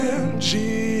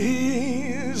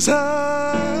Jesus,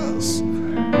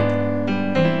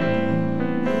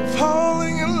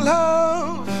 falling in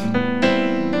love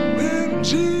with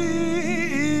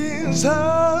Jesus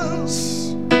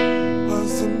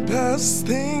was the best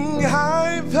thing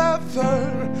I've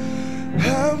ever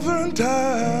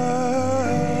done.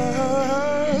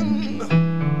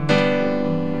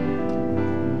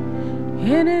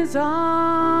 In his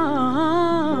arms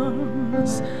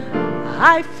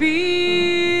I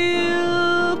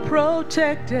feel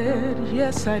protected,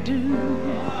 yes I do.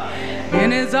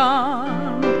 In his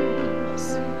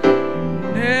arms,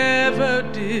 never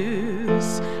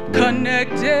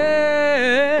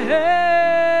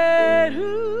disconnected.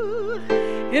 Ooh.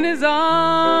 In his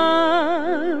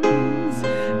arms,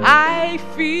 I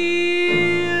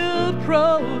feel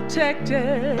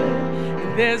protected.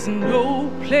 There's no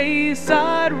place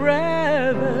I'd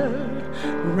rather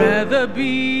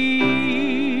be.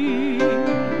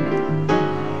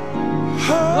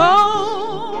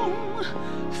 Oh,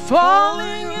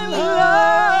 falling in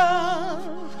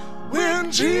love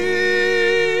with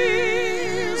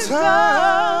Jesus,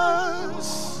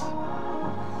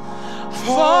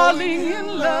 falling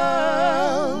in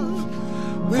love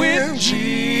with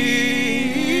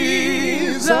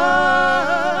Jesus,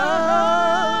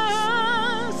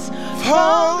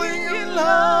 falling in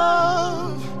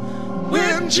love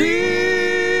with Jesus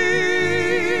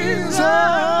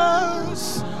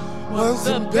was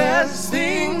the best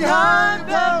thing I've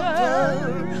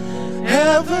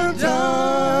ever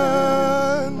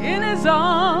done. In his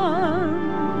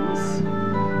arms,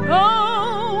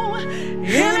 oh, in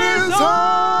his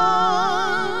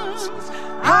arms,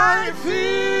 I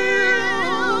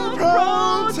feel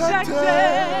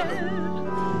protected.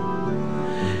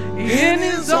 In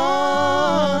his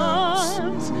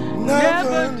arms,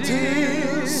 never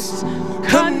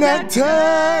disconnected.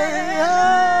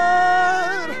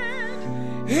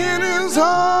 In his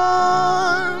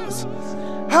arms,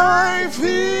 I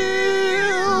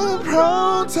feel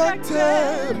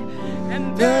protected.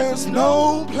 And there's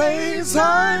no place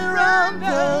I'd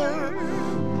rather.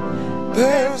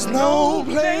 There's no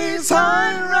place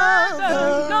I'd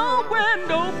rather. Nowhere,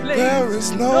 no place. There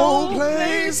is no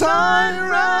place I'd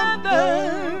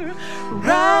rather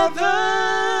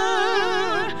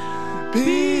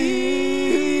be.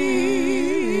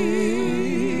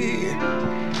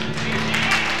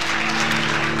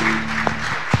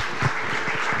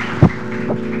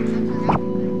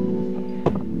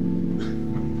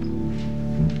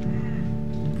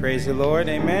 Praise the Lord,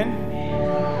 amen.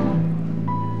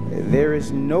 There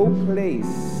is no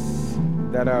place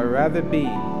that I'd rather be.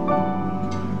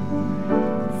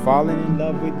 Falling in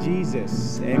love with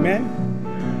Jesus, amen.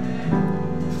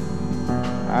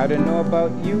 I don't know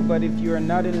about you, but if you are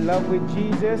not in love with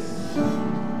Jesus,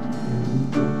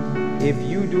 if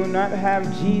you do not have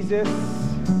Jesus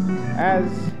as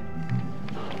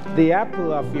the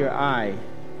apple of your eye,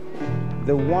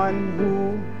 the one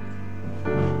who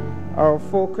our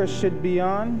focus should be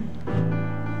on,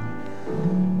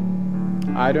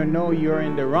 I don't know, you're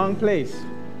in the wrong place.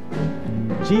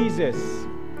 Jesus,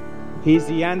 he's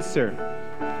the answer.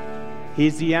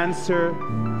 He's the answer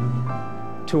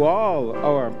to all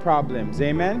our problems,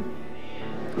 amen?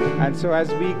 And so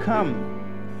as we come,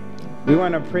 we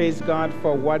want to praise God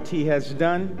for what he has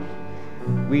done.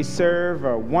 We serve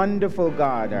a wonderful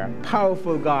God, a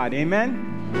powerful God, amen?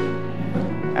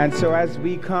 And so as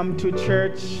we come to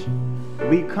church,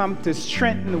 we come to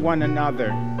strengthen one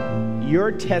another.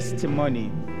 Your testimony,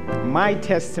 my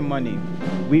testimony,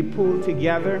 we pull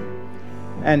together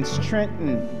and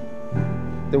strengthen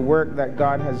the work that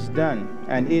God has done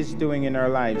and is doing in our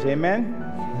lives. Amen?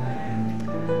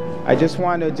 I just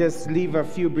want to leave a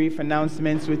few brief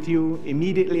announcements with you.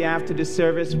 Immediately after the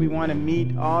service, we want to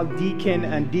meet all deacon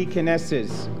and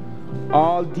deaconesses.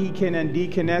 All deacon and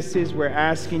deaconesses, we're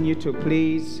asking you to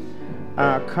please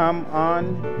come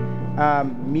on,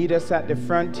 meet us at the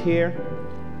front here.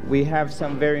 We have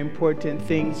some very important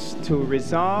things to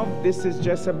resolve. This is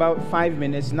just about 5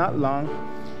 minutes, not long.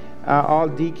 All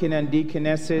deacon and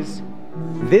deaconesses.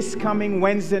 This coming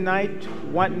Wednesday night,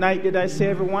 what night did I say,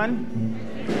 everyone?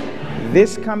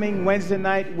 This coming Wednesday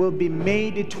night will be May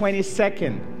the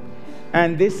 22nd.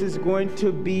 And this is going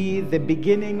to be the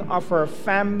beginning of our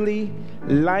family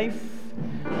life,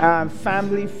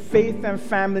 family faith and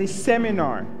family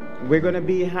seminar. We're going to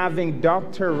be having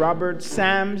Dr. Robert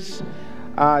Sams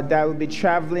that will be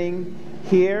traveling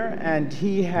here, and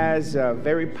he has a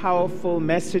very powerful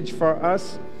message for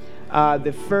us.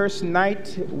 The first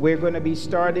night, we're going to be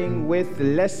starting with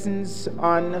lessons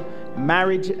on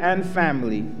marriage and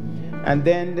family. And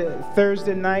then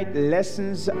Thursday night,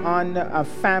 lessons on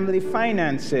family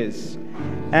finances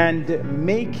and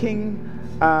making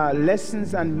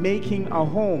lessons on making a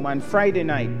home on Friday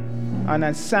night. On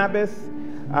a Sabbath,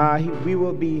 we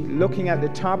will be looking at the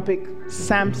topic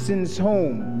Samson's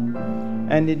home.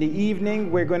 And in the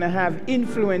evening, we're going to have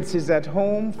influences at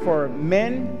home for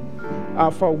men,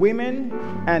 for women,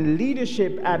 and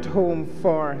leadership at home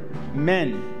for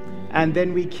men. And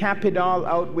then we cap it all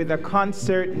out with a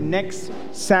concert next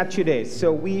Saturday.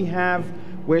 So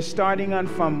we're starting on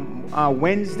from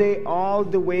Wednesday all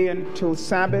the way until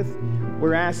Sabbath.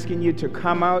 We're asking you to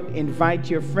come out, invite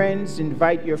your friends,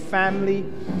 invite your family.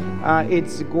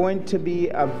 It's going to be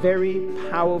a very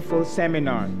powerful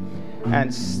seminar.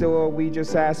 And so we're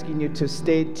just asking you to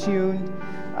stay tuned.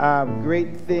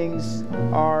 Great things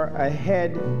are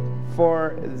ahead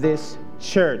for this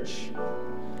church.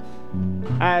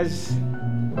 As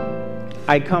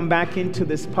I come back into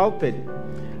this pulpit,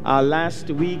 last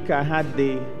week I had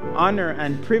the honor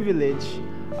and privilege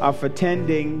of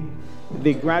attending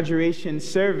the graduation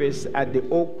service at the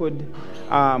Oakwood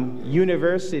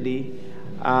University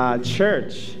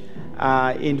Church.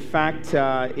 In fact,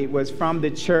 it was from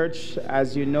the church,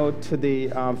 as you know, to the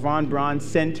Von Braun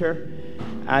Center.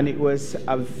 And it was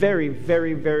a very,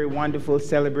 very, very wonderful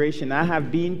celebration. I have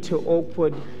been to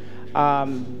Oakwood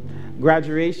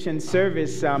graduation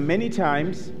service many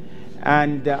times,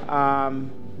 and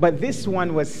but this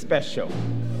one was special.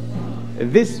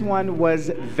 This one was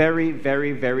very,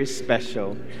 very, very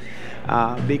special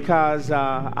because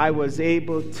I was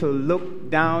able to look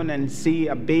down and see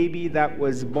a baby that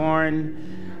was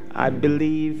born. I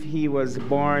believe he was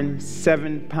born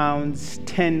 7 pounds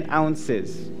 10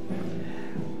 ounces.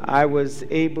 I was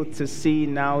able to see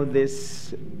now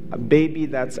this baby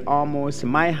that's almost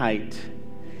my height,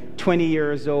 20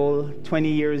 years old, 20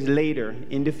 years later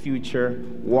in the future,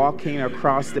 walking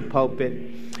across the pulpit,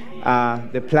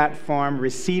 the platform,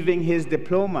 receiving his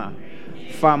diploma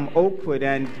from Oakwood.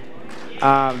 And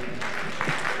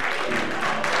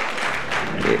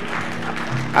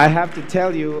I have to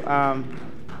tell you,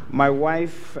 my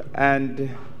wife and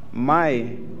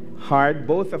my heart,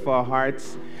 both of our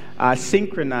hearts,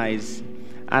 synchronized,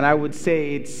 and I would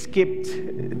say it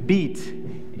skipped beat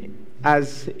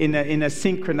as in a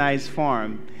synchronized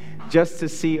form, just to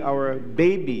see our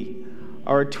baby,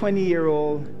 our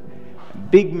 20-year-old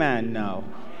big man now,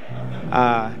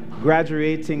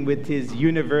 graduating with his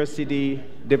university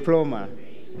diploma.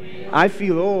 I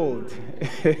feel old.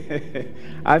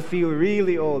 I feel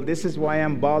really old. This is why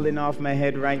I'm balding off my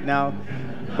head right now.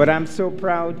 But I'm so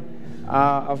proud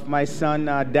of my son,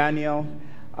 Daniel,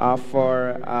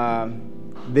 for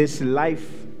this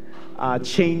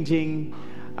life-changing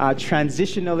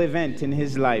transitional event in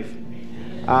his life,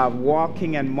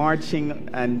 walking and marching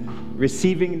and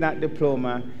receiving that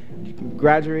diploma,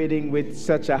 graduating with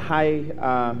such a high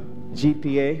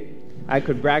GPA. I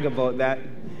could brag about that,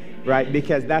 right?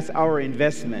 Because that's our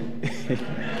investment.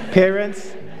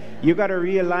 Parents, you got to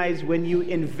realize when you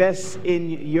invest in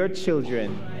your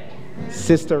children,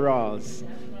 Sister Rawls,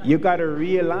 you got to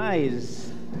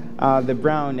realize,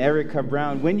 Erica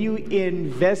Brown, when you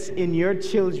invest in your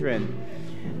children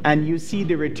and you see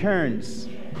the returns,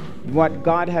 what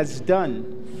God has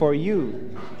done for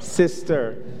you,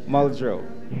 Sister Muldrow,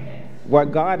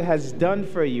 what God has done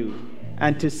for you,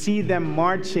 and to see them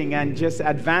marching and just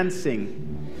advancing,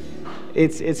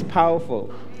 it's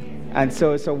powerful. And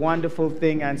so it's a wonderful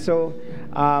thing. And so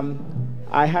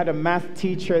I had a math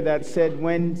teacher that said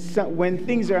when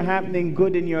things are happening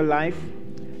good in your life,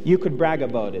 you could brag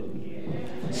about it.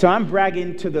 So I'm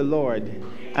bragging to the Lord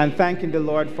and thanking the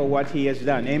Lord for what he has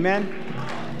done. Amen?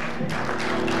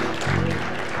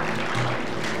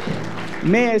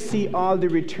 May I see all the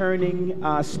returning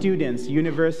students,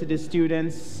 university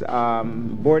students,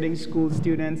 boarding school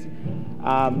students.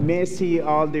 May I see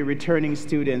all the returning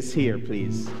students here,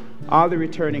 please. All the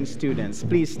returning students,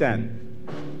 please stand.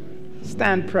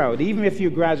 Stand proud. Even if you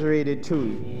graduated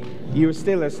too, you're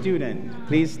still a student.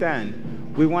 Please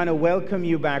stand. We want to welcome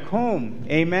you back home.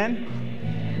 Amen?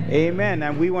 Amen.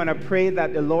 And we want to pray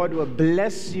that the Lord will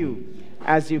bless you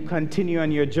as you continue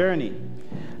on your journey.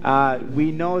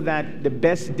 We know that the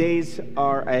best days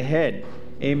are ahead.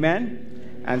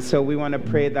 Amen? And so we want to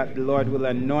pray that the Lord will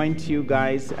anoint you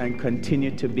guys and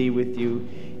continue to be with you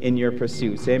in your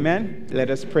pursuits. Amen? Let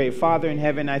us pray. Father in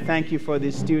heaven, I thank you for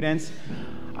these students.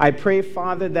 I pray,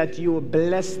 Father, that you will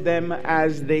bless them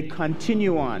as they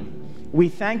continue on. We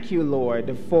thank you,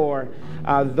 Lord, for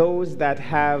those that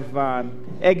have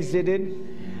exited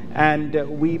And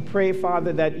we pray,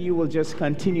 Father, that you will just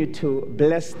continue to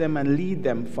bless them and lead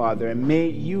them, Father, and may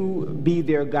you be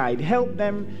their guide. Help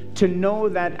them to know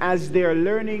that as they're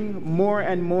learning more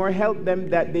and more, help them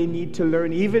that they need to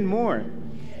learn even more,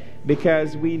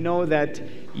 because we know that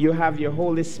you have your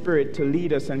Holy Spirit to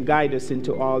lead us and guide us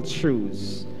into all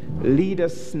truths. Lead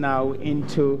us now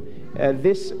into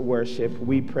this worship,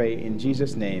 we pray in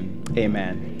Jesus' name.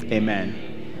 Amen.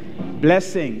 Amen.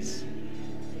 Blessings.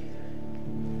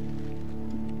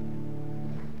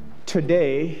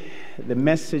 Today, the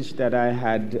message that I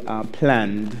had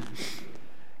planned,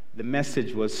 the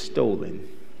message was stolen.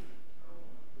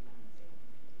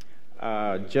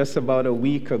 Just about a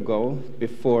week ago,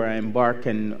 before I embarked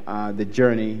on the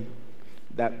journey,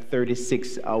 that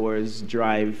 36 hours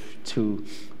drive to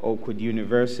Oakwood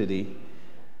University,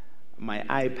 my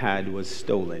iPad was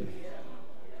stolen.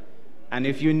 And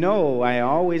if you know, I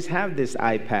always have this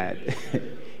iPad.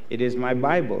 It is my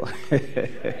Bible.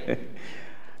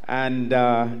 And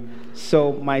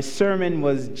so my sermon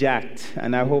was jacked,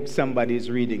 and I hope somebody's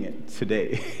reading it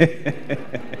today.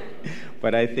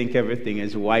 But I think everything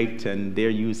is wiped, and they're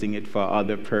using it for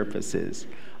other purposes.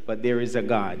 But there is a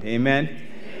God. Amen?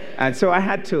 And so I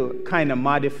had to kind of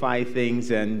modify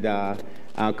things and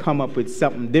come up with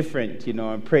something different,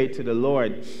 and pray to the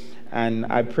Lord. And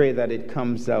I pray that it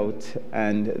comes out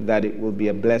and that it will be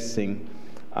a blessing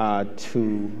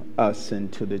to us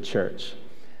and to the church.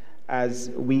 As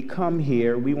we come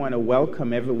here, we want to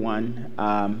welcome everyone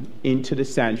into the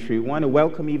sanctuary. We want to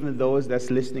welcome even those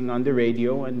that's listening on the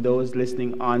radio and those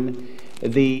listening on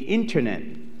the internet.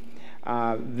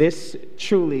 This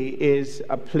truly is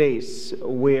a place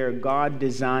where God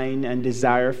designed and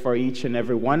desired for each and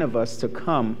every one of us to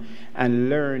come and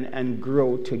learn and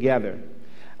grow together.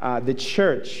 The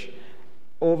church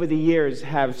over the years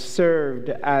have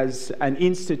served as an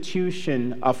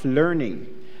institution of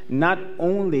learning. Not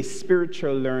only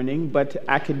spiritual learning, but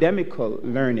academical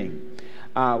learning.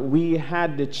 We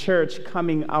had the church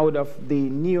coming out of the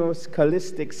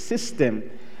neo-scholastic system,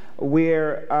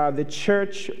 where the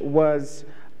church was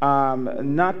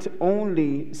not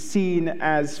only seen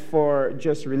as for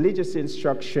just religious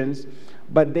instructions,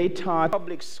 but they taught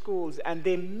public schools, and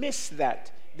they missed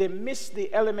that. They missed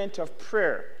the element of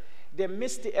prayer. They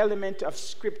missed the element of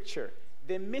scripture.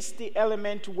 They miss the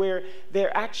element where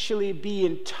they're actually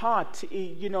being taught,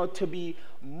 to be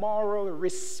moral,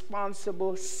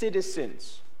 responsible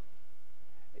citizens.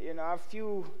 A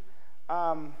few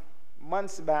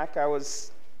months back, I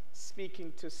was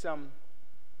speaking to some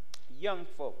young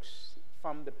folks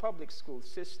from the public school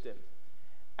system.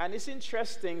 And it's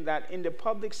interesting that in the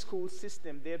public school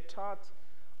system, they're taught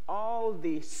all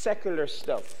the secular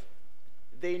stuff.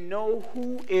 They know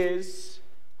who is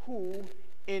who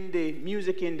in the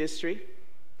music industry.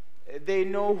 They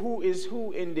know who is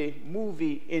who in the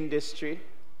movie industry.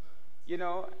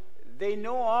 They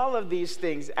know all of these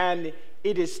things, and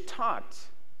it is taught,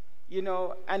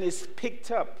 and is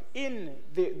picked up in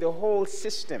the whole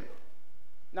system.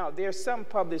 Now, there are some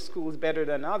public schools better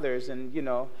than others, and,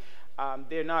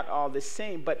 they're not all the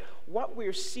same. But what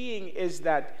we're seeing is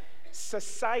that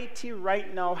society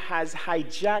right now has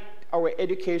hijacked our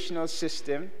educational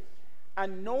system,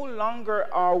 and no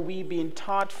longer are we being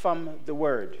taught from the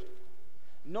Word.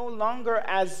 No longer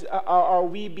are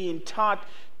we being taught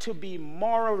to be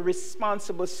moral,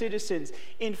 responsible citizens.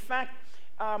 In fact,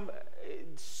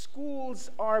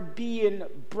 schools are being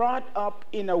brought up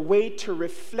in a way to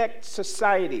reflect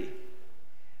society.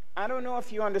 I don't know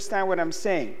if you understand what I'm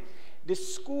saying. The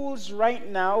schools right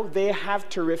now, they have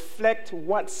to reflect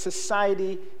what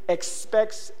society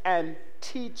expects and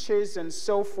teaches and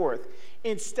so forth.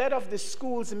 Instead of the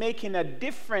schools making a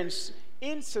difference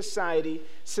in society,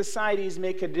 societies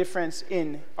make a difference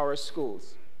in our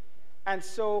schools. And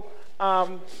so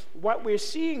what we're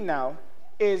seeing now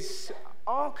is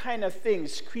all kind of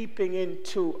things creeping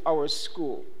into our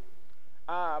school.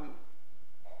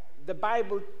 The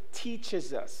Bible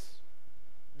teaches us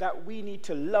that we need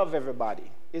to love everybody.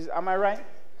 Am I right?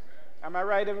 Am I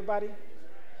right, everybody?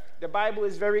 The Bible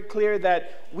is very clear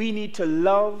that we need to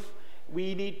love.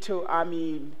 We need to,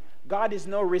 God is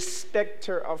no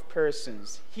respecter of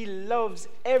persons. He loves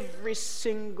every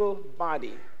single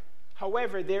body.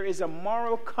 However, there is a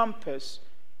moral compass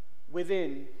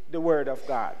within the Word of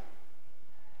God.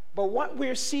 But what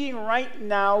we're seeing right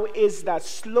now is that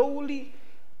slowly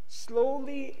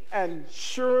and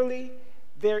surely,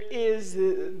 there is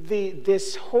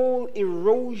this whole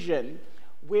erosion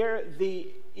where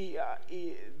the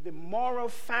moral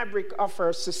fabric of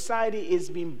our society is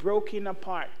being broken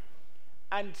apart.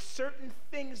 And certain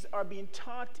things are being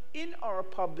taught in our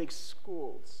public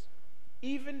schools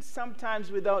even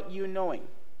sometimes without you knowing.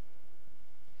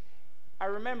 I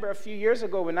remember a few years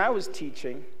ago when I was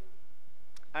teaching,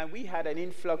 and we had an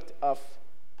influx of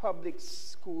public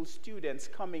school students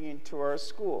coming into our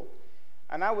school.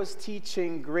 And I was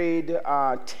teaching grade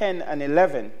 10 and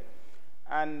 11.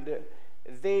 And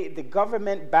the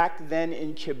government back then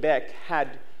in Quebec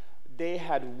had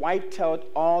wiped out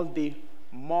all the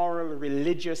moral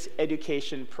religious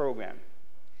education program.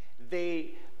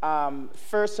 They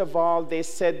first of all, they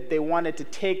said they wanted to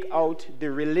take out the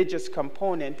religious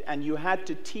component, and you had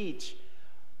to teach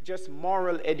just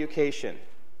moral education.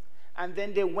 And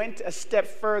then they went a step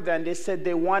further, and they said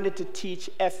they wanted to teach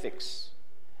ethics.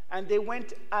 And they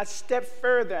went a step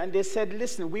further, and they said,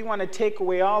 listen, we want to take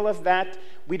away all of that.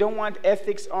 We don't want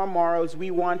ethics or morals. We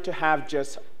want to have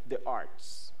just the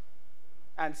arts.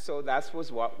 And so that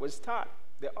was what was taught,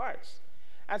 the arts.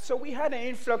 And so we had an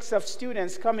influx of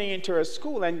students coming into our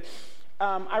school. And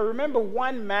I remember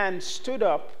one man stood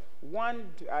up. One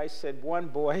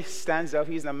boy stands up.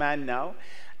 He's a man now.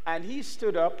 And he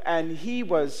stood up, and he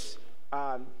was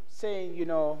saying,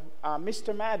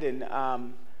 Mr. Madden,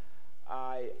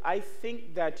 I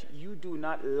think that you do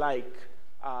not like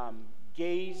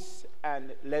gays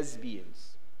and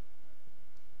lesbians.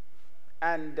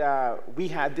 And we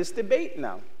had this debate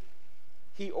now.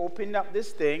 He opened up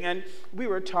this thing, and we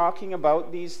were talking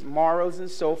about these morals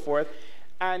and so forth.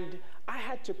 And I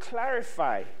had to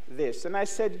clarify this. And I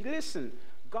said, listen,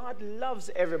 God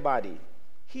loves everybody.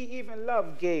 He even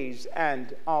loved gays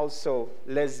and also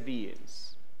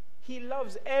lesbians. He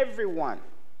loves everyone,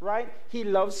 right? He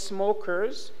loves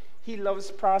smokers. He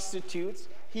loves prostitutes.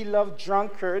 He loves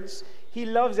drunkards. He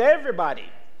loves everybody,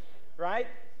 right?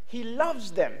 He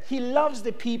loves them. He loves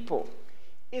the people.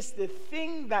 It's the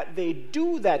thing that they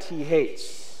do that he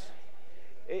hates.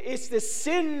 It's the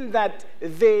sin that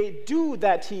they do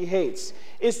that he hates.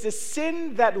 It's the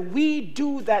sin that we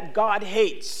do that God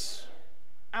hates.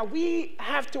 And we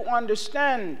have to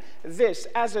understand this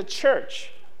as a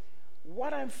church.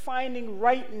 What I'm finding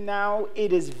right now,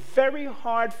 it is very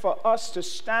hard for us to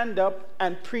stand up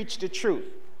and preach the truth.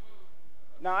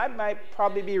 Now, I might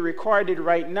probably be recorded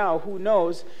right now, who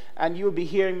knows, and you'll be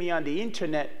hearing me on the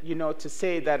internet, to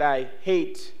say that I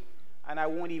hate, and I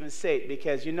won't even say it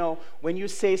because, when you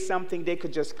say something, they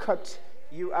could just cut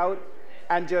you out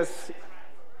and just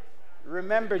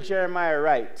remember Jeremiah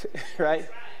right, right?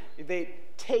 They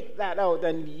take that out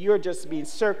and you're just being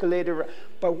circulated.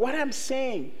 But what I'm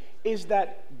saying is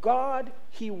that God,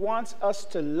 he wants us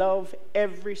to love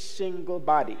every single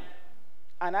body.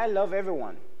 And I love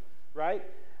everyone. Right?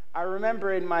 I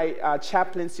remember in my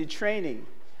chaplaincy training,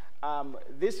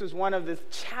 this was one of the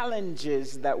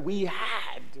challenges that we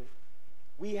had.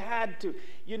 We had to,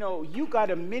 you got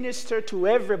to minister to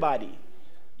everybody.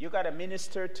 You got to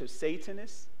minister to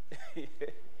Satanists,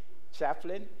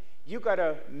 chaplain. You got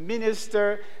to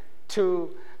minister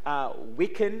to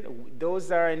Wiccan,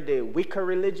 those are in the Wicca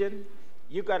religion.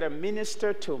 You got to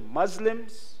minister to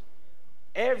Muslims,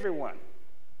 everyone.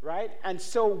 Right? And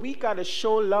so we got to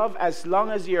show love as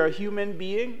long as you're a human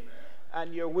being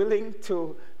and you're willing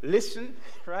to listen,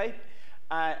 right?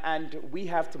 And we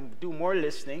have to do more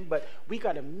listening, but we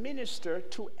got to minister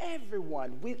to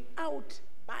everyone without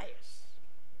bias,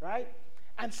 right?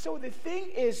 And so the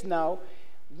thing is now,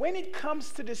 when it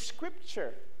comes to the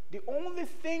scripture, the only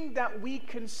thing that we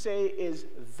can say is,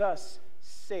 thus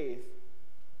saith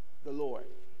the Lord.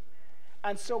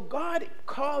 And so God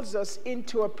calls us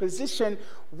into a position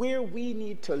where we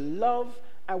need to love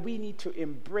and we need to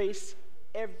embrace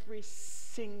every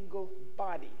single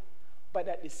body. But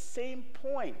at the same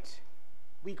point,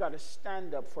 we got to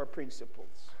stand up for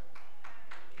principles.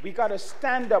 We got to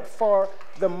stand up for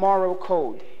the moral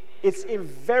code. It's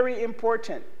very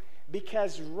important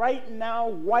because right now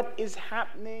what is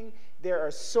happening, there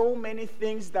are so many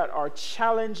things that are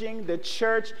challenging the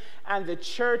church, and the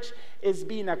church is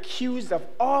being accused of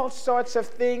all sorts of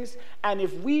things. And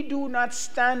if we do not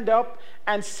stand up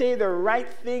and say the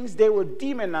right things, they will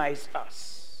demonize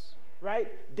us, right?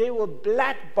 They will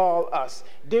blackball us.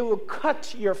 They will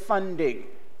cut your funding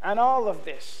and all of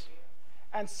this.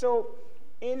 And so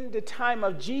in the time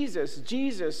of Jesus,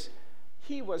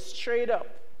 he was straight up.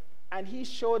 And he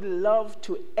showed love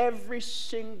to every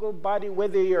single body,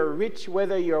 whether you're rich,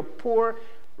 whether you're poor,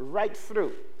 right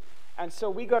through. And so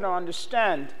we got to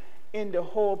understand in the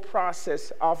whole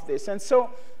process of this. And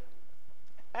so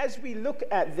as we look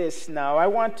at this now, I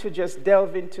want to just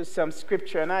delve into some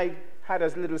scripture. And I had a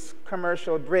little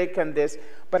commercial break on this.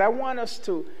 But I want us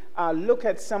to look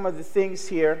at some of the things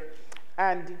here.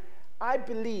 And I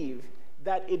believe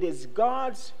that it is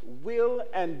God's will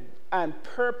and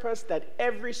purpose that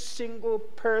every single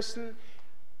person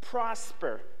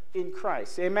prosper in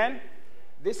Christ. Amen?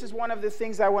 This is one of the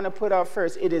things I want to put out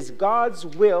first. It is God's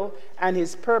will and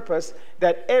his purpose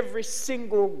that every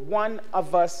single one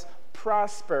of us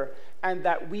prosper and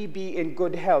that we be in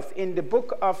good health. In the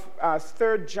book of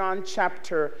 3 John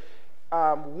chapter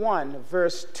 1,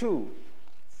 verse 2,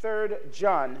 3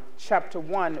 John chapter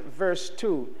 1, verse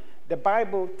 2, the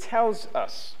Bible tells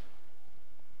us,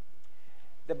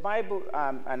 the Bible,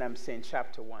 and I'm saying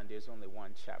chapter 1, there's only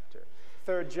one chapter.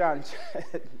 3 John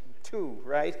 2,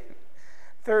 right?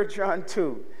 3 John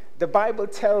 2, the Bible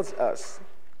tells us,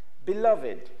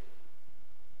 beloved,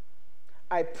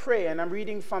 I pray, and I'm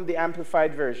reading from the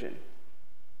Amplified Version.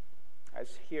 I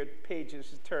hear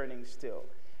pages turning still.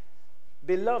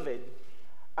 Beloved,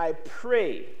 I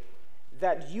pray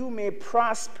that you may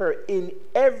prosper in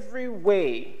every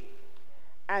way,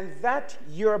 and that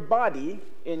your body,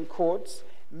 in quotes,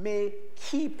 may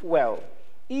keep well,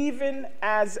 even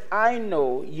as I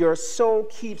know your soul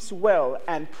keeps well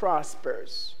and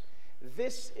prospers.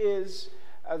 This is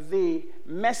the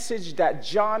message that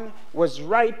John was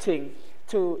writing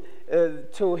to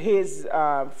his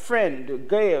friend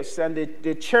Gaius and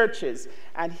the churches.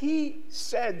 And he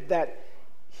said that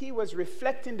he was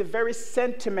reflecting the very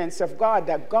sentiments of God,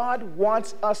 that God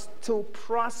wants us to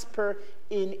prosper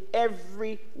in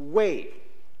every way.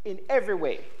 In every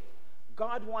way.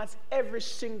 God wants every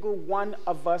single one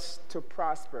of us to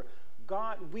prosper.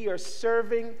 God, we are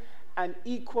serving an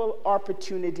equal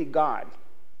opportunity God.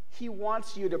 He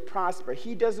wants you to prosper.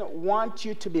 He doesn't want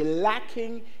you to be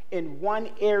lacking in one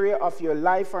area of your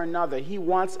life or another. He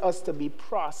wants us to be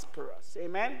prosperous.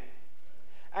 Amen?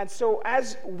 And so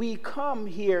as we come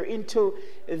here into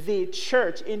the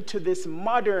church, into this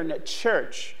modern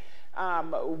church,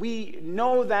 we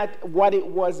know that what it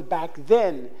was back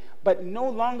then, but no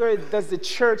longer does the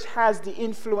church has the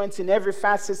influence in every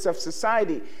facet of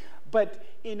society. But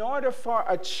in order for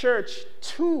a church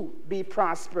to be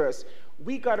prosperous,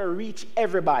 we got to reach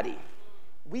everybody.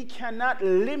 We cannot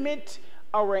limit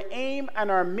our aim and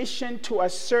our mission to a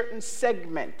certain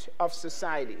segment of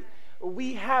society.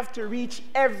 We have to reach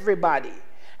everybody.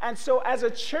 And so as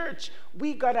a church,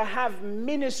 we got to have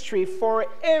ministry for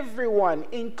everyone,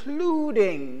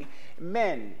 including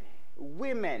men,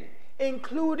 women,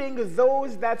 including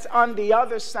those that's on the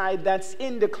other side, that's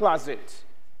in the closet.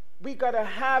 We got to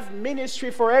have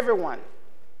ministry for everyone.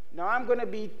 Now, I'm going to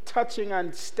be touching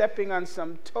on, stepping on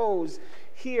some toes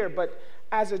here, but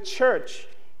as a church,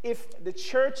 if the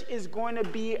church is going to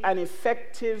be an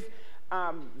effective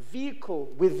vehicle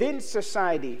within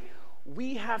society,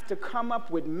 we have to come up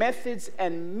with methods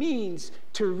and means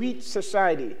to reach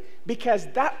society, because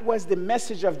that was the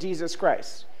message of Jesus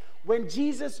Christ. When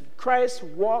Jesus Christ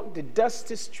walked the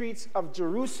dusty streets of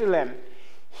Jerusalem,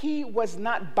 he was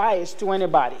not biased to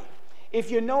anybody. If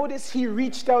you notice, he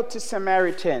reached out to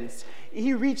Samaritans.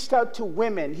 He reached out to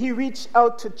women. He reached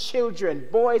out to children,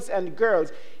 boys and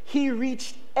girls. He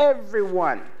reached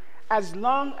everyone. As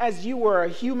long as you were a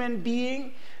human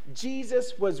being,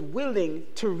 Jesus was willing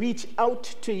to reach out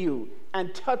to you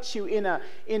and touch you in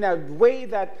a way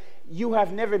that you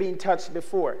have never been touched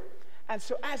before. And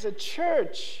so as a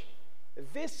church,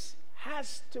 this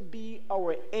has to be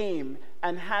our aim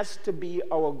and has to be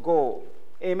our goal.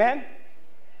 Amen?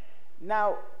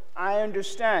 Now, I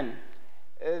understand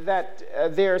that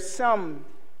there are some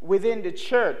within the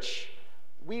church,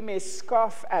 we may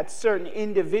scoff at certain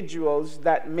individuals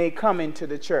that may come into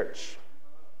the church.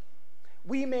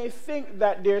 We may think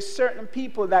that there are certain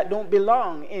people that don't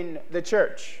belong in the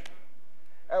church.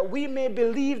 We may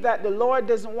believe that the Lord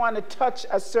doesn't want to touch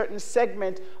a certain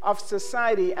segment of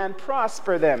society and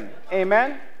prosper them.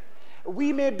 Amen?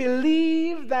 We may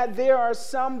believe that there are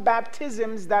some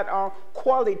baptisms that are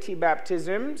quality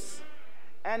baptisms,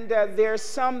 and there are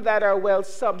some that are well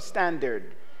substandard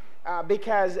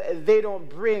because they don't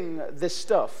bring the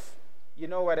stuff. You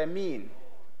know what I mean,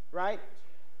 right?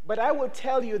 But I will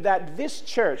tell you that this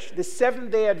church, the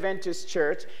Seventh-day Adventist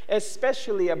Church,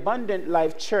 especially Abundant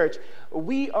Life Church,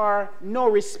 we are no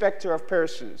respecter of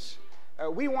persons.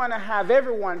 We want to have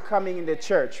everyone coming in the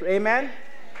church. Amen?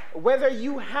 Whether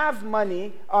you have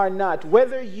money or not,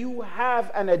 whether you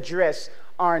have an address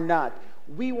or not,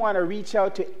 we want to reach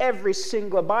out to every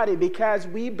single body because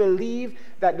we believe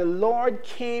that the Lord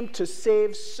came to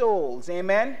save souls.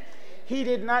 Amen? He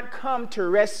did not come to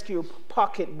rescue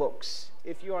pocketbooks,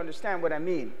 if you understand what I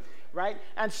mean, right?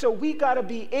 And so we got to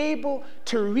be able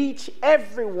to reach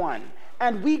everyone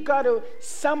And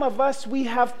some of us, we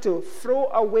have to throw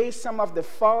away some of the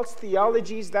false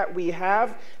theologies that we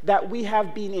have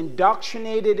been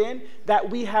indoctrinated in, that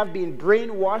we have been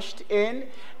brainwashed in,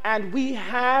 and we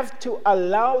have to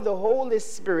allow the Holy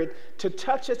Spirit to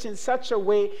touch us in such a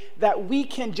way that we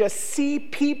can just see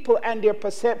people and their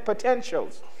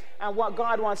potentials and what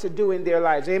God wants to do in their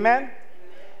lives. Amen?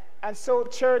 And so,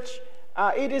 church,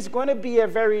 it is going to be a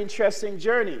very interesting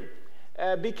journey.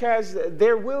 Because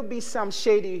there will be some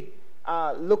shady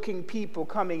looking people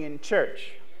coming in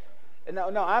church. No,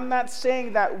 I'm not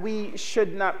saying that we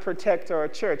should not protect our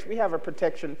church. We have a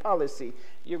protection policy.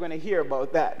 You're going to hear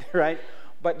about that, right?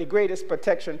 But the greatest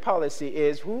protection policy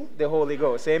is who? The Holy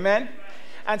Ghost. Amen?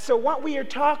 And so what we are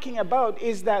talking about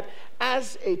is that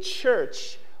as a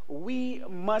church, we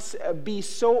must be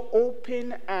so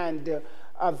open and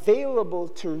available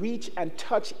to reach and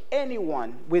touch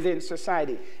anyone within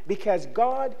society, because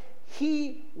God,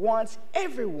 He wants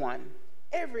everyone,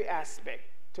 every aspect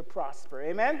to prosper.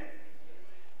 Amen?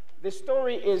 The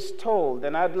story is told,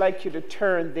 and I'd like you to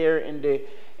turn there in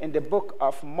the book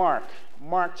of Mark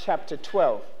chapter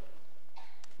 12.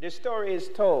 The story is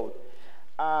told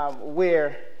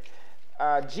where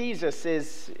Jesus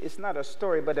is, it's not a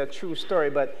story but a true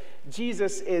story, but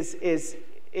Jesus is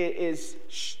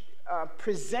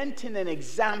presenting an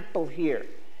example here,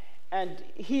 and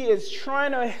he is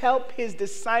trying to help his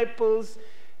disciples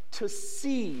to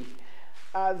see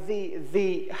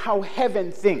how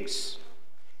heaven thinks.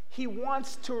 He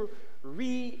wants to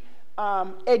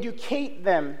educate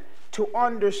them to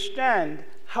understand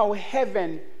how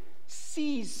heaven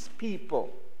sees people,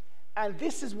 and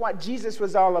this is what Jesus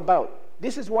was all about.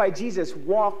 This is why Jesus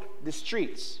walked the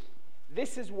streets.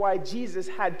 This is why Jesus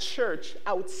had church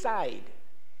outside.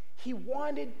 He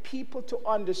wanted people to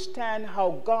understand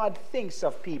how God thinks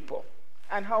of people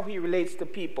and how he relates to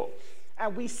people.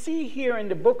 And we see here in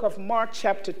the book of Mark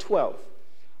chapter 12,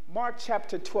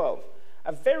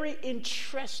 a very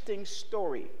interesting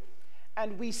story.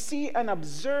 And we see an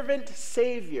observant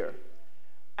Savior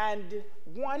and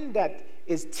one that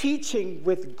is teaching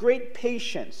with great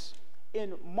patience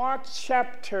in Mark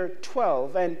chapter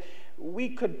 12. And we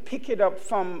could pick it up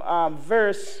from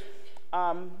verse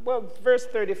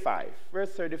 35.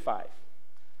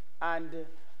 And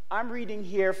I'm reading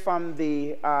here from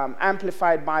the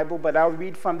Amplified Bible, but I'll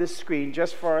read from the screen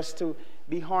just for us to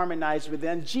be harmonized with it.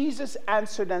 And Jesus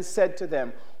answered and said to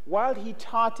them, while he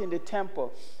taught in the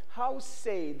temple, how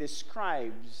say the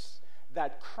scribes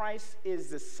that Christ is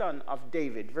the son of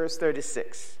David? Verse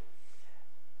 36.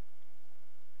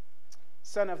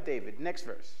 Son of David. Next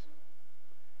verse.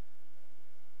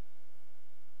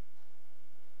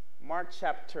 Mark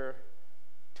chapter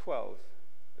 12,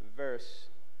 verse,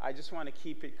 I just want to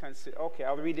keep it okay,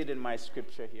 I'll read it in my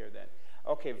scripture here then.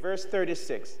 Okay, verse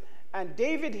 36. And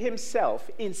David himself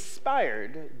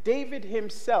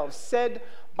said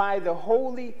by the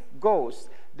Holy Ghost,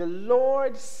 the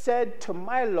Lord said to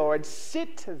my Lord,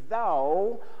 sit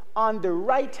thou on the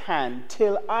right hand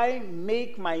till I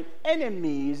make my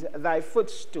enemies thy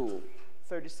footstool.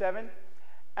 37.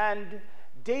 And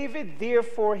David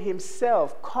therefore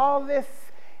himself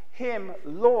calleth him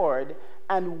Lord,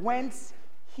 and whence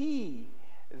he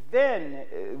then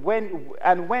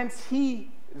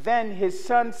his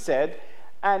son said,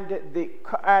 and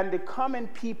the common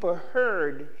people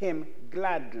heard him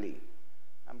gladly.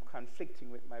 I'm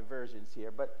conflicting with my versions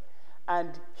here,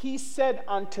 and he said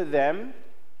unto them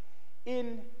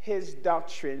in his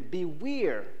doctrine,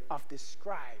 beware of the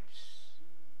scribes,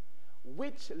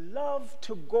 which love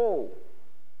to go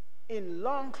in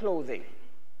long clothing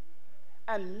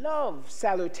and love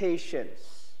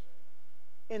salutations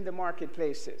in the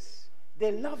marketplaces.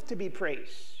 They love to be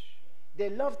praised. They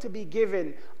love to be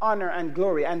given honor and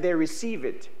glory, and they receive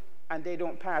it, and they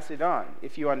don't pass it on,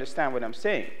 if you understand what I'm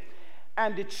saying.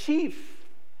 And the chief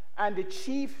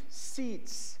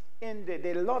seats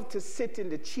they love to sit in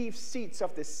the chief seats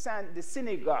of the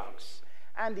synagogues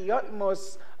and the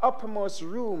uppermost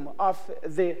room of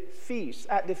the feast,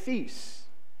 at the feast,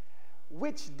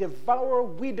 which devour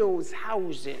widows'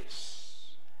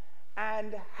 houses,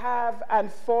 and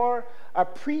for a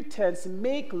pretense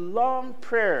make long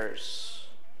prayers.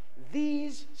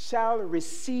 These shall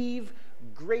receive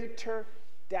greater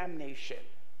damnation.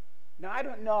 Now, I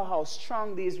don't know how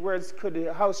strong these words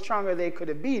how stronger they could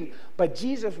have been, but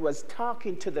Jesus was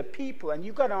talking to the people, and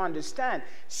you got to understand,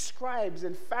 scribes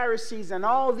and Pharisees and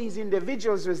all these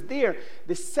individuals was there,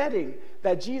 the setting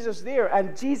that Jesus there,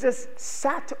 and Jesus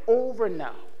sat over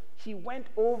now. He went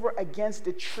over against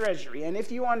the treasury, and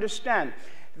if you understand,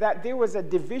 that there was a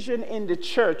division in the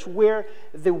church where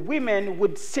the women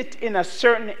would sit in a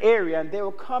certain area and they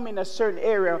will come in a certain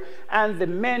area and the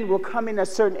men will come in a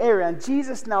certain area. And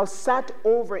Jesus now sat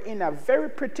over in a very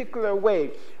particular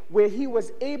way where he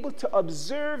was able to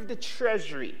observe the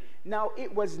treasury. Now,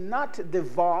 it was not the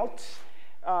vault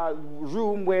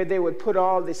room where they would put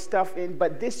all this stuff in,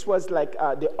 but this was like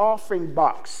the offering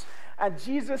box. And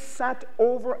Jesus sat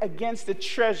over against the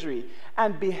treasury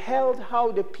and beheld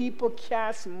how the people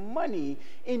cast money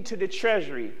into the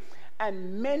treasury.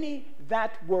 And many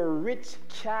that were rich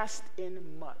cast in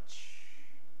much.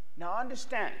 Now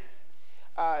understand,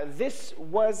 this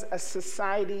was a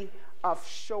society of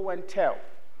show and tell.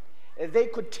 They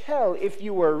could tell if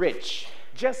you were rich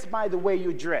just by the way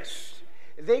you dressed.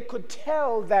 They could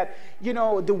tell that,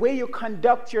 the way you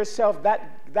conduct yourself,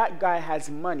 that guy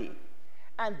has money.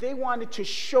 And they wanted to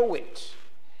show it.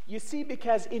 You see,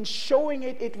 because in showing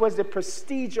it, it was the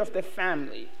prestige of the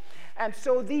family. And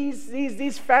so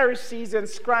these Pharisees and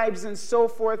scribes and so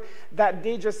forth, that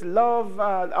they just love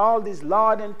all this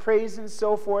laud and praise and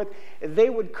so forth, they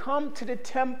would come to the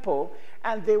temple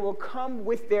and they will come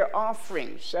with their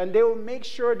offerings. And they will make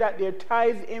sure that their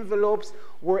tithe envelopes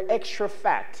were extra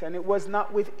fat and it was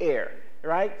not with air,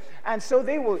 right? And so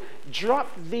they will drop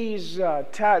these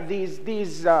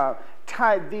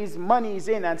monies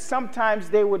in, and sometimes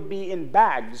they would be in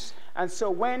bags. And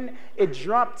so when it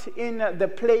dropped in the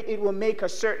plate, it will make a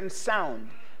certain sound.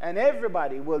 And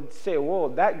everybody will say, whoa,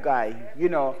 that guy,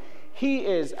 he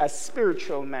is a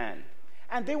spiritual man.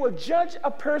 And they will judge a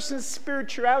person's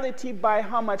spirituality by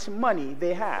how much money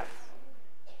they have.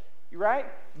 Right?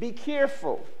 Be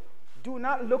careful. Do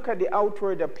not look at the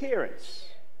outward appearance.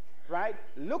 Right?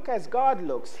 Look as God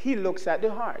looks. He looks at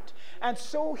the heart. And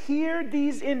so here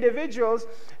these individuals,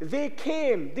 they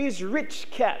came, these rich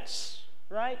cats,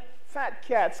 right? Fat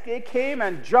cats, they came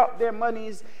and dropped their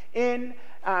monies in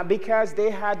because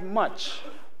they had much.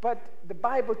 But the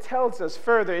Bible tells us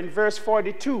further in verse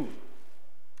 42,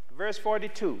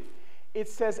 it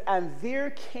says, and there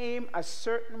came a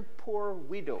certain poor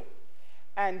widow,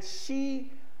 and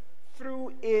she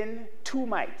threw in 2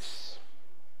 mites.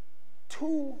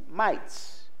 2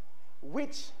 mites,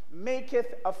 which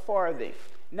maketh a farthing.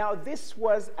 Now this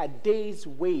was a day's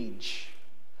wage,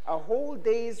 a whole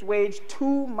day's wage.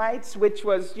 2 mites, which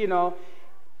was,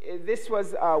 this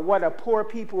was what a poor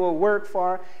people will work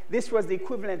for. This was the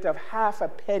equivalent of half a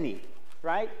penny,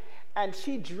 right? And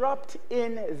she dropped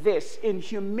in this in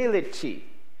humility.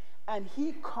 And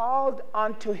he called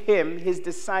unto him his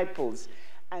disciples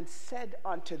and said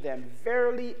unto them,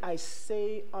 verily I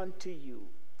say unto you,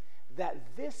 that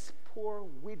this poor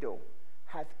widow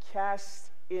hath cast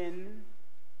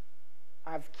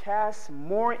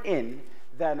more in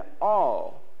than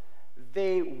all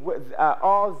they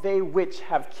which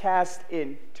have cast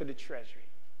into the treasury.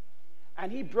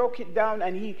 And he broke it down,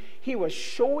 and he was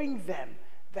showing them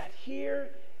that here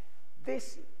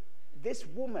this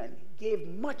woman gave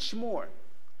much more.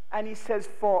 And he says,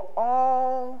 for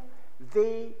all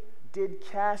they did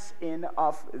cast in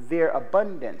of their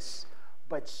abundance,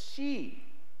 but she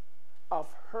of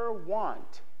her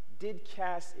want did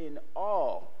cast in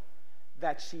all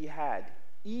that she had,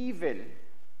 even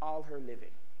all her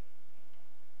living.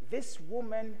 This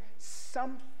woman,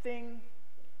 something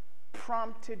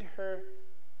prompted her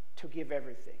to give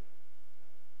everything.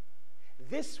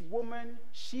 This woman,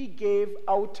 she gave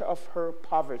out of her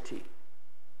poverty.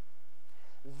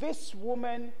 This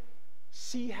woman,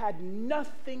 she had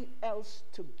nothing else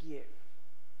to give.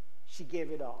 She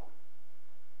gave it all.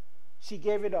 She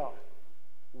gave it all.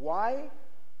 Why?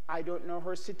 I don't know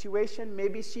her situation.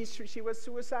 Maybe she was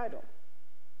suicidal.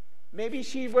 Maybe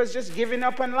she was just giving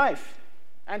up on life.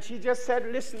 And she just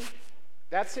said, listen,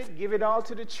 that's it. Give it all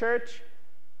to the church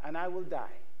and I will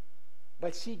die.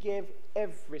 But she gave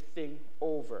everything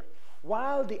over.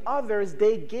 While the others,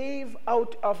 they gave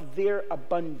out of their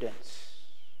abundance.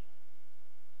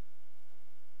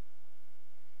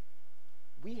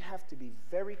 We have to be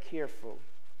very careful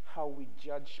how we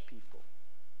judge people.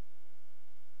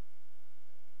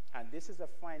 And this is a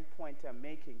fine point I'm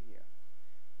making here.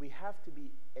 We have to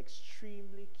be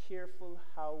extremely careful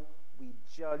how we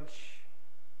judge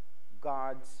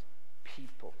God's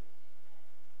people.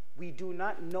 We do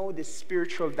not know the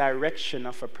spiritual direction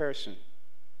of a person.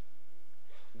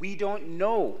 We don't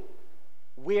know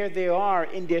where they are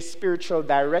in their spiritual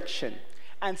direction.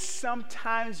 And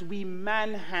sometimes we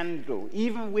manhandle,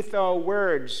 even with our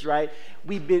words, right?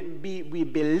 We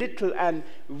belittle and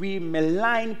we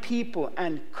malign people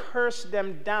and curse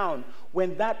them down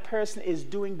when that person is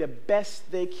doing the best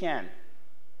they can.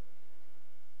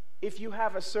 If you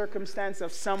have a circumstance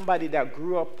of somebody that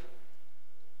grew up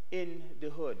in the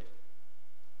hood,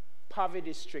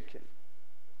 poverty-stricken.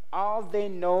 All they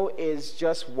know is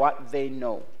just what they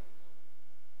know.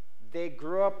 They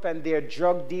grew up and they're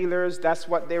drug dealers. That's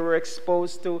what they were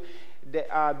exposed to.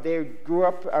 They grew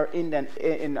up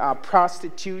in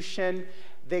prostitution.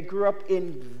 They grew up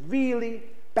in really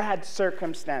bad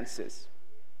circumstances.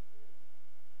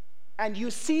 And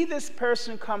you see this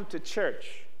person come to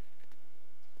church.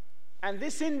 And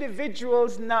these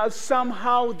individuals now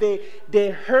somehow they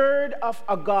heard of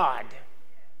a God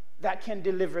that can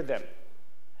deliver them.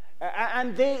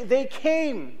 And they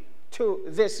came to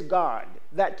this God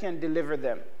that can deliver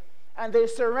them. And they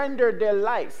surrendered their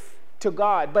life to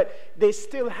God, but they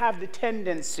still have the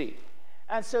tendency.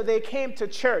 And so they came to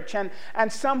church, and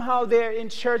somehow they're in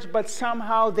church, but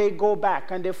somehow they go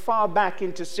back and they fall back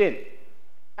into sin.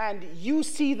 And you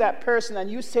see that person and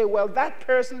you say, well, that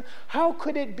person, how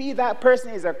could it be that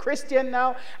person is a Christian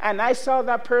now? And I saw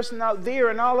that person out there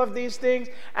and all of these things.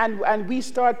 And we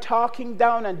start talking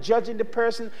down and judging the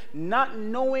person, not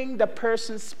knowing the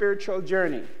person's spiritual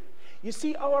journey. You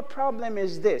see, our problem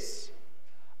is this.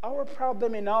 Our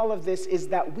problem in all of this is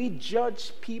that we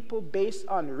judge people based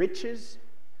on riches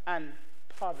and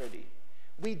poverty.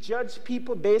 We judge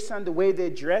people based on the way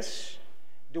they dress,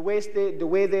 the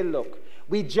way they look.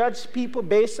 We judge people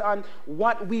based on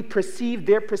what we perceive,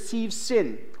 their perceived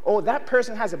sin. Oh, that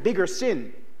person has a bigger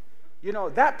sin. You know,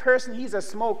 that person, he's a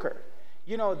smoker.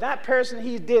 You know, that person,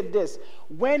 he did this.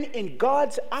 When in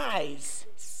God's eyes,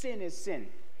 sin is sin.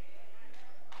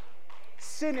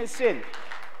 Sin is sin.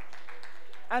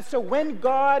 And so when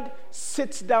God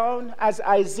sits down, as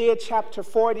Isaiah chapter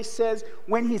 40 says,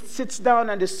 when he sits down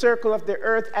on the circle of the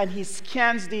earth and he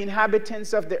scans the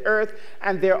inhabitants of the earth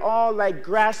and they're all like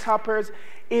grasshoppers,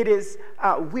 it is,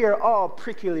 we're all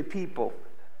prickly people.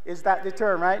 Is that the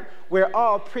term, right? We're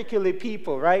all prickly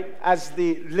people, right? As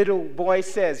the little boy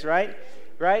says, right?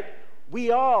 Right? We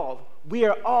are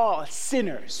all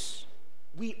sinners.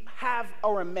 We have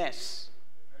our mess.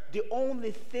 The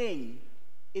only thing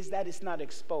is that it's not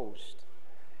exposed.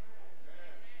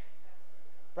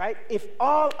 Right? If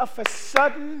all of a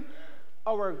sudden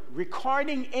our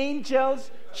recording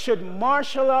angels should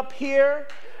marshal up here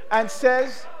and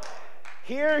says,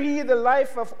 "Hear ye the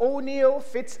life of O'Neill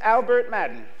Fitzalbert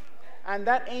Madden," and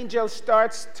that angel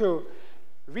starts to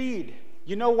read,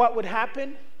 you know what would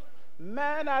happen?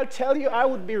 Man, I'll tell you, I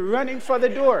would be running for the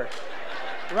door.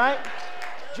 Right?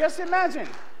 Just imagine,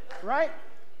 right?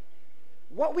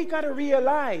 What we got to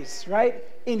realize, right?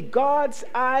 In God's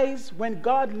eyes, when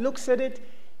God looks at it,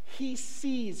 he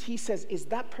sees, he says, is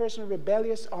that person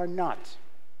rebellious or not?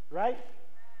 Right?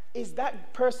 Is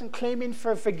that person claiming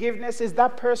for forgiveness? Is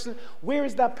that person, where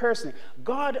is that person?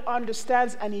 God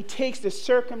understands and he takes the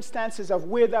circumstances of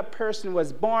where that person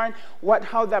was born,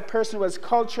 how that person was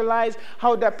culturalized,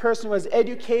 how that person was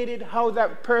educated, how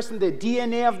that person, the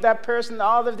DNA of that person,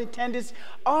 all of the tendencies,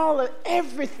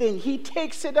 everything. He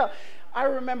takes it up. I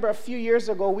remember a few years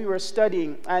ago we were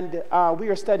studying, and we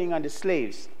were studying on the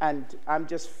slaves, and I'm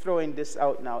just throwing this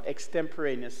out now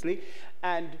extemporaneously,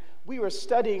 and we were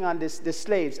studying on the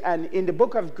slaves, and in the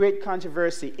book of Great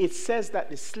Controversy, it says that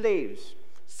the slaves,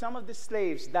 some of the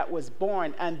slaves that was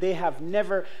born and they have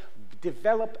never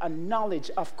developed a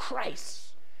knowledge of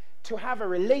Christ, to have a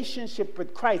relationship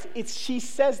with Christ, she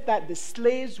says that the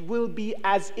slaves will be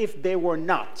as if they were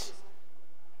not.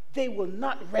 They will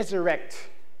not resurrect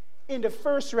in the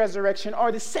first resurrection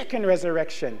or the second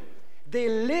resurrection. They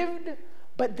lived,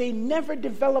 but they never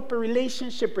developed a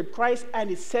relationship with Christ, and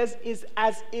it says is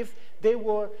as if they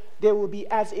will be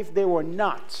as if they were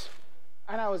not.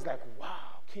 And I was like,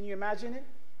 wow, can you imagine it?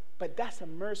 But that's a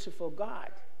merciful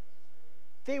God.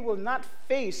 They will not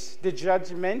face the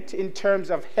judgment in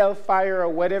terms of hellfire or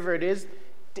whatever it is.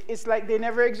 It's like they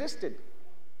never existed.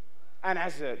 And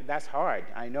that's hard,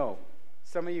 I know.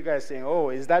 Some of you guys saying, oh,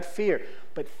 is that fear?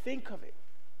 But think of it.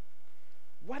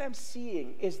 What I'm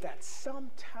seeing is that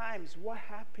sometimes what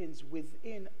happens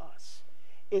within us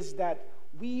is that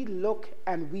we look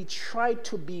and we try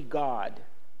to be God,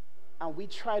 and we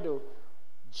try to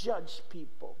judge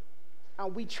people,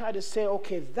 and we try to say,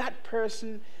 okay, that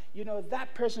person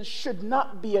should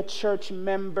not be a church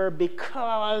member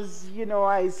because,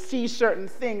 I see certain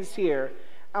things here,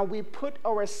 and we put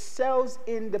ourselves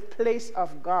in the place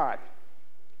of God.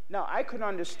 Now, I could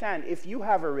understand if you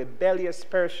have a rebellious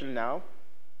person now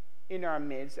in our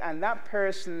midst, and that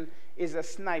person is a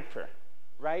sniper,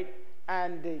 right?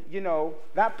 And,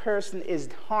 that person is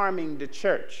harming the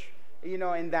church,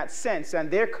 in that sense.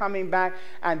 And they're coming back,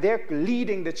 and they're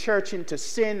leading the church into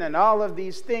sin and all of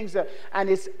these things, and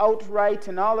it's outright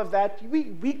and all of that.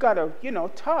 We got to,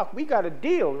 talk. We got to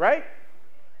deal, right?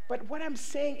 But what I'm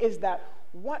saying is that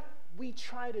what we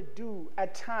try to do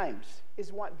at times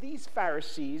is what these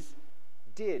Pharisees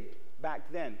did back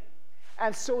then.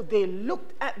 And so they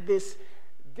looked at this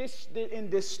in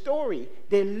this story,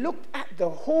 they looked at the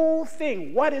whole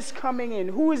thing, what is coming in,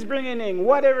 who is bringing in,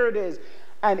 whatever it is.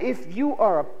 And if you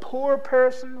are a poor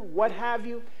person, what have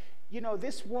you,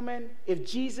 this woman, if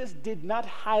Jesus did not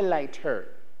highlight her,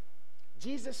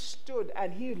 Jesus stood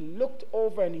and he looked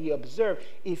over and he observed,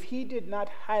 if he did not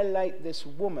highlight this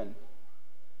woman,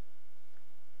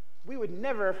 we would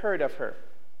never have heard of her.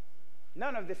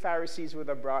 None of the Pharisees would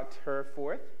have brought her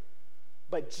forth.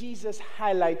 But Jesus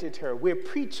highlighted her. We're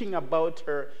preaching about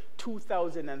her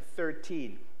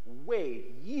 2013,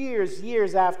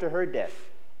 years after her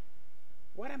death.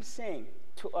 What I'm saying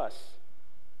to us,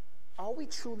 are we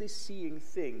truly seeing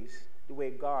things the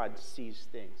way God sees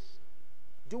things?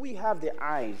 Do we have the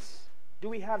eyes? Do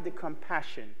we have the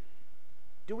compassion?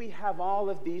 Do we have all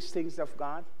of these things of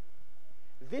God?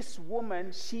 This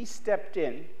woman, she stepped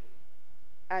in,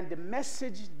 and the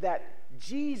message that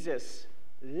Jesus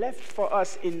left for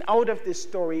us out of this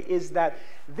story is that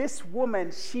this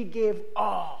woman, she gave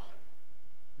all.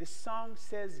 The song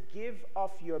says, give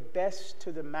of your best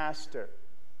to the master.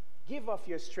 Give of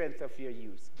your strength of your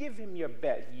youth. Give him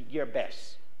your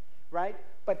best, right?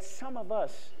 But some of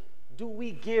us, do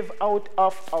we give out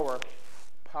of our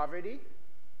poverty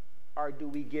or do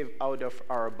we give out of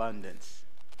our abundance?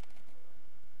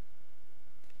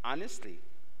 Honestly.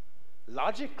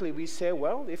 Logically, we say,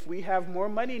 well, if we have more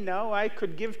money now, I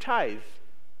could give tithe.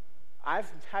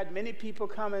 I've had many people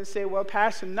come and say, well,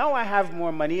 Pastor, now I have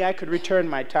more money, I could return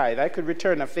my tithe. I could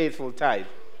return a faithful tithe,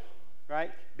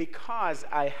 right? Because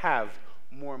I have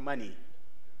more money.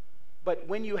 But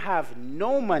when you have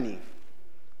no money,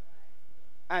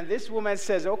 and this woman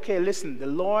says, okay, listen, the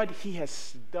Lord, he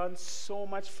has done so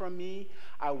much for me.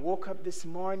 I woke up this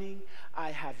morning,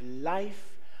 I have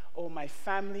life. Oh, my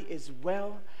family is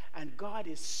well. And God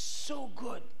is so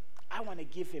good. I want to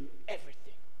give him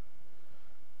everything.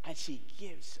 And she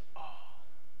gives all.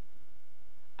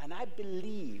 And I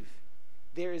believe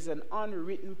there is an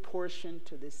unwritten portion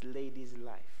to this lady's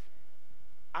life.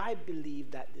 I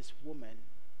believe that this woman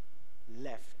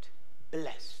left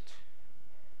blessed.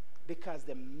 Because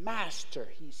the master,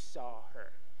 he saw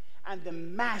her. And the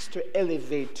master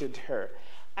elevated her.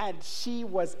 And she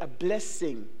was a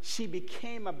blessing. She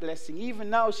became a blessing. Even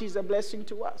now, she's a blessing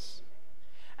to us.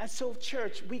 And so,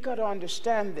 church, we got to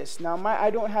understand this. Now, I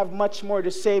don't have much more to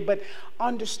say, but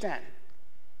understand.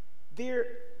 There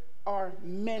are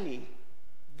many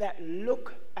that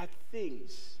look at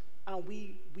things, and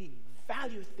we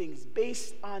value things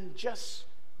based on just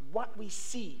what we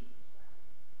see,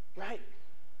 right?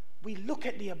 We look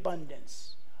at the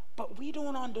abundance, but we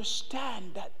don't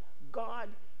understand that God,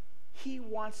 he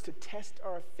wants to test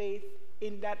our faith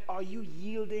in that, are you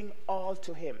yielding all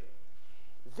to him?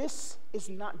 This is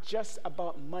not just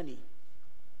about money.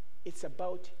 It's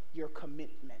about your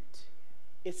commitment.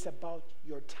 It's about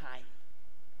your time.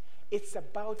 It's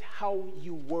about how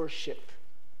you worship.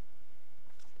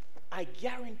 I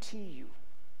guarantee you,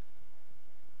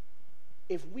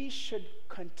 if we should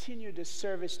continue the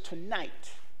service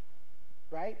tonight,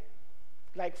 right?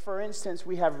 Like, for instance,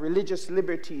 we have religious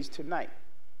liberties tonight.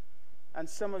 And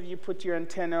some of you put your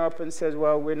antenna up and says,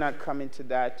 well, we're not coming to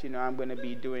that. I'm going to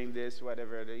be doing this,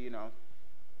 whatever,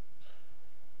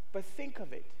 But think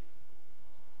of it.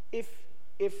 If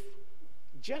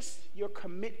just your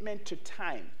commitment to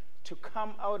time to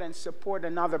come out and support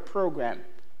another program,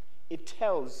 it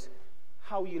tells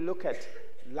how you look at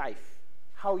life,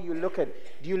 how you look at,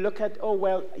 do you look at, oh,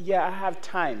 well, yeah, I have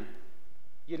time,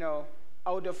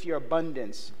 out of your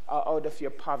abundance, or out of your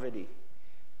poverty.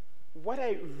 What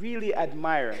I really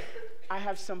admire, I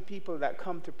have some people that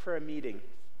come to prayer meeting,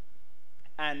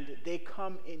 and they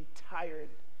come in tired.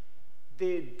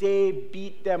 The day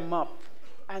beat them up,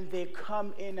 and they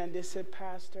come in and they say,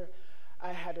 Pastor,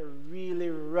 I had a really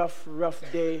rough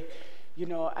day,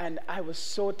 and I was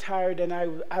so tired, and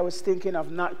I was thinking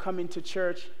of not coming to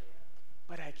church,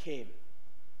 but I came.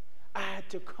 I had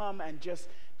to come and just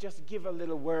give a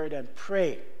little word and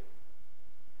pray.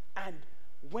 And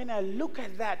when I look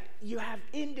at that, you have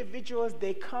individuals,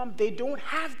 they come, they don't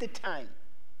have the time.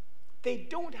 They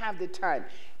don't have the time.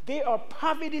 They are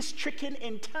poverty-stricken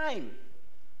in time,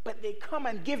 but they come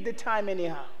and give the time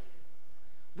anyhow.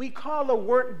 We call the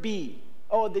work bee.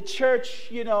 Oh, the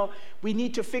church, we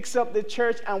need to fix up the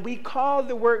church, and we call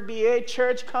the work bee, hey,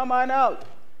 church, come on out,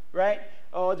 right?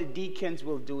 Oh, the deacons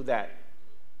will do that.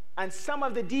 And some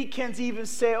of the deacons even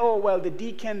say, oh, well, the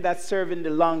deacon that's serving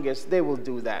the longest, they will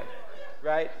do that.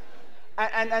 Right?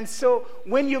 And so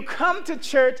when you come to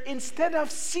church, instead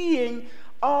of seeing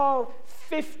all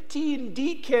 15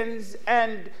 deacons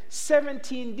and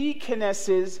 17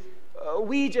 deaconesses,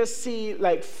 we just see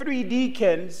like 3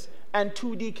 deacons and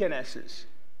 2 deaconesses.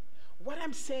 What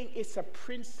I'm saying is a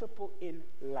principle in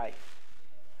life.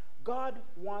 God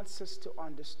wants us to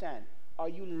understand, are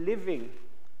you living,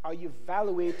 are you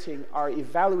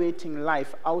evaluating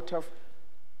life out of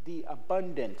the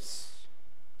abundance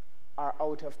or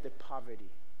out of the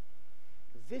poverty?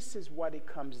 This is what it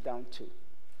comes down to.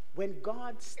 When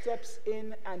God steps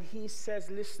in and he says,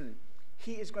 listen,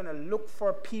 he is going to look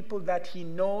for people that he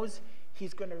knows.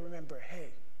 He's going to remember, hey,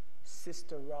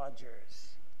 Sister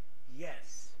Rogers,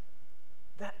 yes,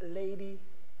 that lady,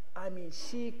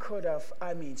 she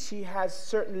has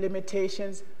certain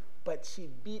limitations, but she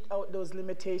beat out those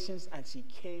limitations and she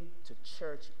came to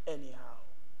church anyhow.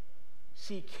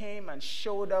 She came and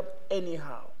showed up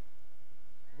anyhow.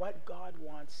 What God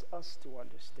wants us to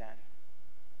understand,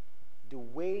 the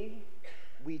way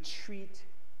we treat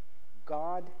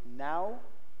God now,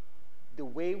 the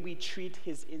way we treat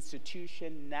his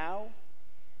institution now,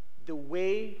 the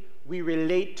way we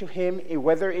relate to him,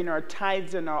 whether in our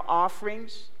tithes and our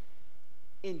offerings,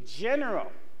 in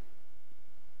general,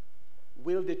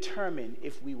 will determine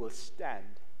if we will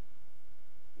stand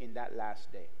in that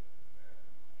last day.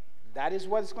 That is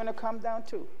what it's going to come down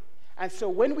to. And so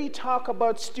when we talk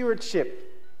about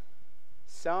stewardship,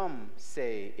 some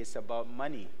say it's about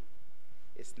money.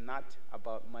 It's not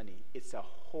about money. It's a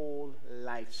whole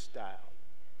lifestyle.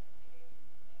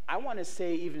 I want to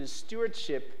say even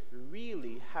stewardship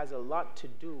really has a lot to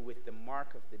do with the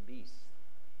mark of the beast.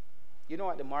 You know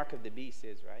what the mark of the beast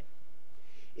is, right?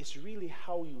 It's really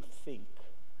how you think.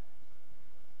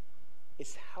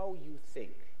 It's how you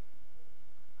think.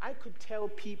 I could tell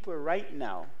people right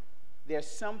now, there's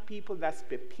some people that's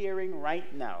preparing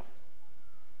right now.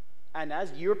 And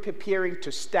as you're preparing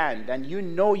to stand, and you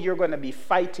know you're going to be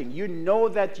fighting, you know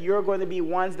that you're going to be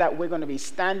ones that we're going to be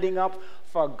standing up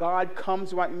for God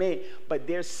comes what may. But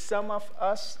there's some of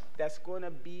us that's going to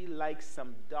be like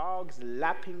some dogs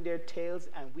lapping their tails,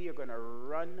 and we are going to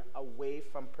run away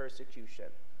from persecution.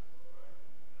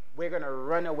 We're going to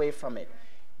run away from it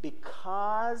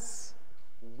because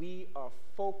we are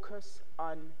focused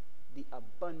on the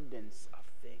abundance of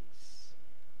things.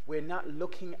 We're not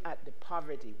looking at the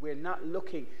poverty. We're not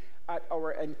looking at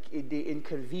the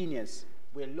inconvenience.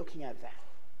 We're looking at that.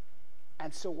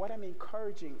 And so what I'm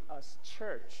encouraging us,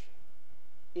 church,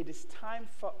 it is time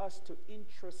for us to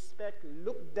introspect,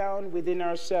 look down within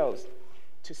ourselves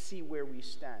to see where we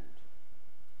stand.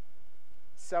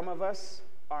 Some of us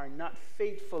are not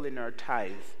faithful in our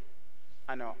tithe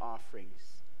and our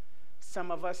offerings.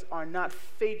 Some of us are not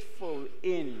faithful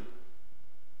in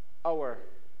our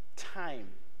time,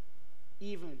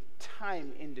 even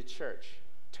time in the church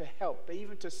to help,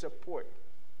 even to support.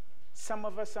 Some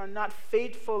of us are not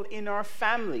faithful in our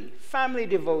family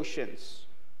devotions.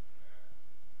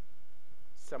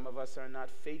 Some of us are not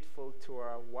faithful to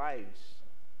our wives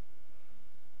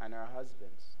and our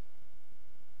husbands.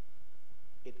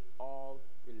 It all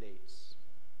relates.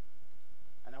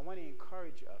 And I want to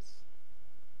encourage us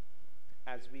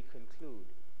as we conclude.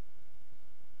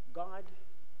 God,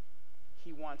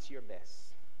 he wants your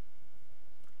best.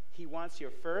 He wants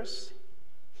your first,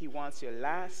 he wants your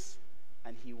last,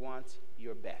 and he wants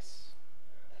your best.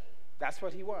 That's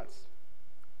what he wants.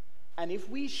 And if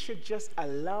we should just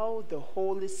allow the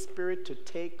Holy Spirit to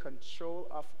take control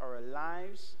of our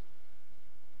lives,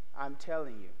 I'm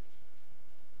telling you,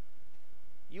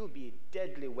 you'll be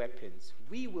deadly weapons.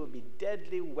 We will be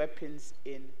deadly weapons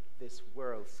in this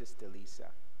world, Sister Lisa.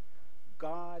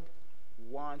 God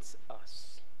wants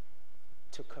us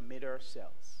to commit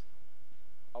ourselves,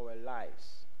 our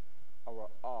lives, our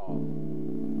all.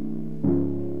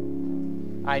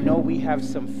 I know we have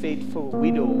some faithful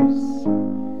widows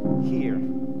here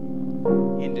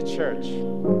in the church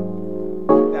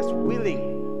that's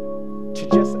willing to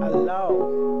just allow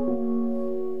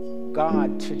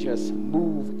God to just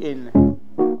move in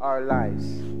our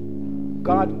lives.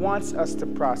 God wants us to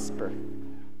prosper.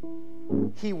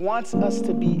 He wants us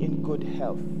to be in good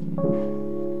health.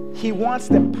 He wants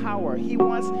the power. He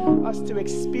wants us to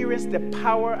experience the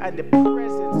power and the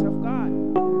presence of God.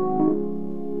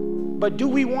 But do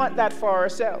we want that for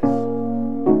ourselves?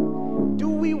 Do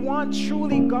we want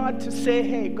truly God to say,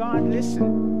 hey, God,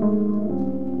 listen,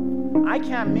 I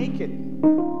can't make it.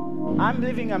 I'm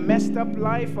living a messed up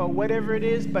life or whatever it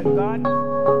is, but God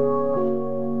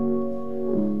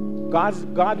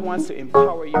wants to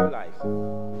empower your life.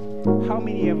 How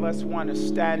many of us want to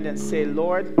stand and say,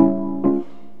 Lord,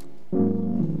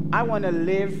 I want to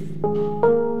live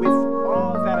with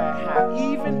all that I have,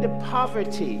 even the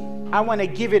poverty, I want to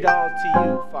give it all to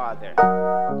you, Father.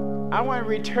 I want to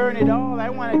return it all. I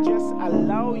want to just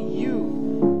allow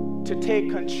you to take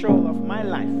control of my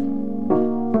life.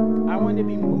 I want to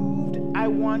be moved. I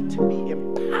want to be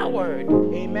empowered.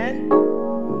 Amen.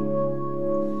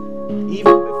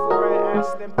 Even before I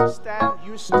asked them to stand,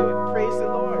 you stood. Praise the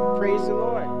Lord. Praise the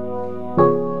Lord.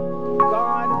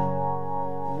 God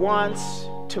wants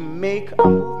to make a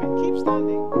movement. Keep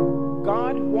standing.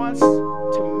 God wants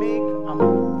to make a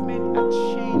movement, a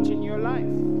change in your life.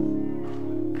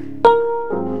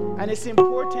 And it's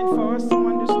important for us to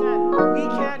understand we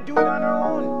can't do it on our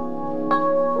own.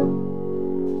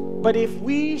 But if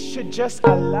we should just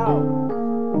allow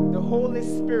the Holy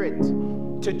Spirit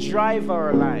to drive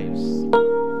our lives,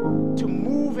 to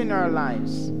move in our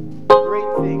lives, great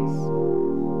things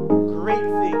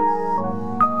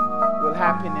will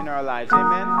happen in our lives.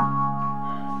 Amen?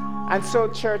 And so,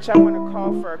 church, I want to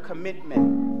call for a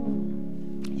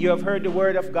commitment. You have heard the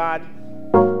word of God.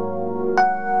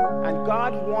 And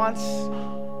God wants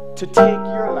to take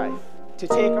your life, to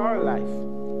take our life.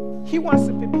 He wants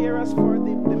to prepare us for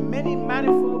the many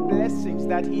manifold blessings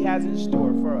that He has in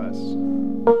store for us.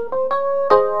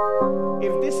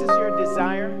 If this is your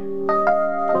desire,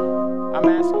 I'm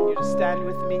asking you to stand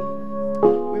with me.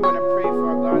 We want to pray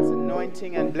for God's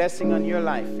anointing and blessing on your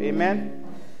life. Amen?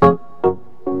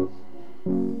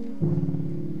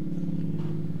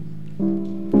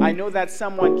 I know that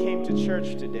someone came to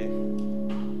church today.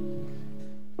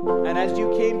 And as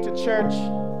you came to church,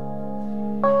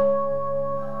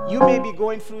 you may be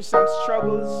going through some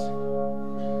struggles.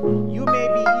 You may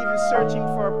be even searching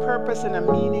for a purpose and a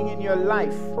meaning in your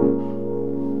life.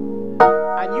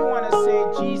 And you want to say,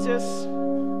 Jesus,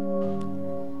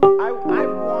 I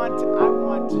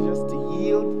want to just to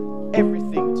yield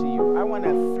everything to you. I want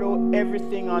to throw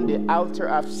everything on the altar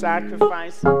of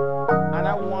sacrifice. And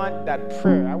I want that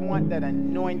prayer. I want that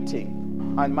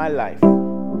anointing on my life.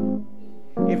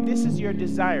 If this is your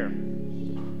desire,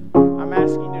 I'm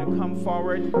asking you to come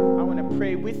forward. I want to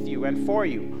pray with you and for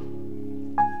you.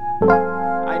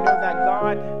 I know that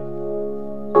God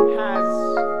has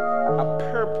a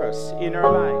purpose in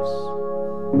our lives.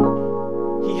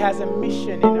 He has a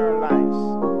mission in our lives.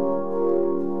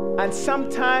 And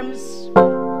sometimes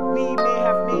we may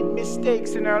have made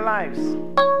mistakes in our lives.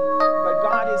 But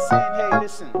God is saying, hey,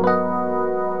 listen,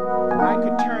 I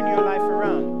could turn your life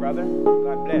around, brother.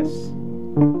 God bless.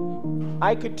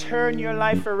 I could turn your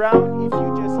life around if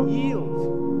you just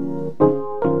yield.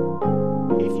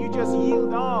 If you just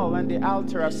yield all on the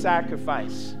altar of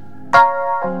sacrifice.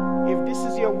 If this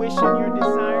is your wish and your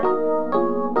desire,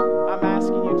 I'm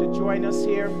asking you to join us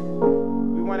here.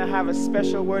 We want to have a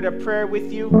special word of prayer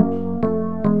with you.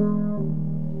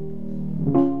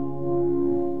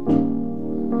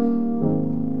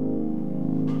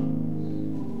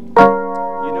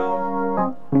 You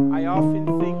know, I often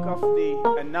think of the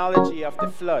analogy of the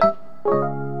flood.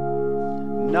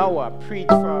 Noah preached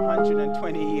for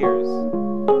 120 years.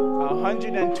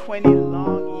 120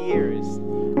 long years.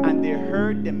 And they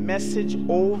heard the message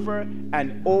over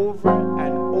and over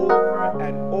and over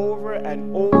and over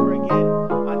and over again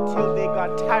until they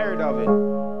got tired of it.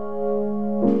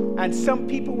 And some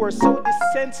people were so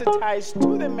desensitized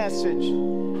to the message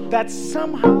that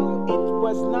somehow it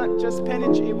was not just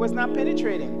penetrating.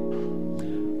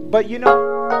 But you know,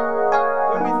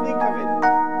 when we think of it,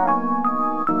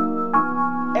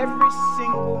 every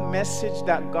single message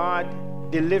that God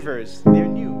delivers, they're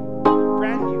new,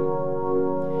 brand new.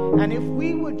 And if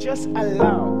we would just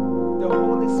allow the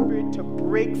Holy Spirit to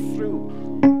break through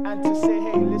and to say,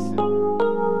 hey, listen,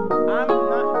 I'm not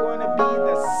going to be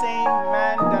the same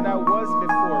man that I was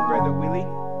before, Brother Willie.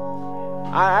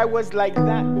 I was like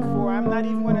that before. I'm not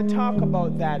even going to talk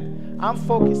about that. I'm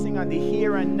focusing on the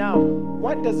here and now.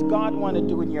 What does God want to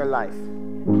do in your life?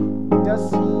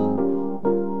 Does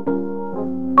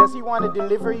He want to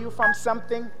deliver you from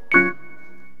something?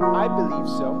 I believe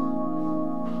so.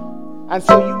 And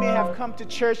so you may have come to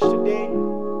church today,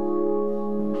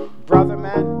 brother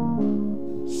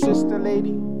man, sister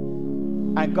lady,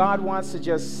 and God wants to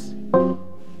just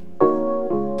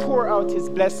pour out His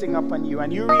blessing upon you,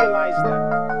 and you realize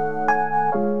that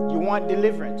you want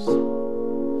deliverance.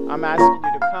 I'm asking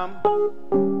you to come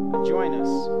and join us.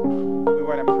 We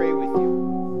want to pray with you.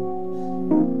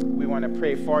 We want to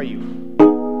pray for you.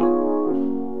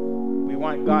 We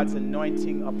want God's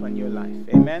anointing upon your life.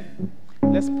 Amen.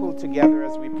 Let's pull together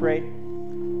as we pray.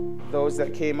 Those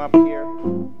that came up here.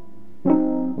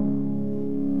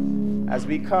 As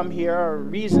we come here, our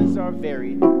reasons are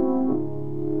varied.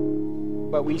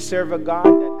 But we serve a God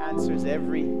that answers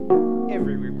every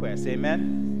request.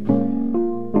 Amen.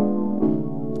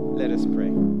 Let us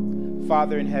pray.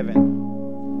 Father in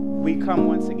heaven, we come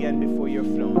once again before your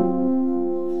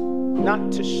throne,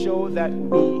 not to show that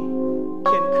we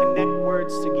can connect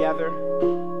words together,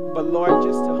 but Lord,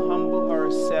 just to humble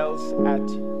ourselves at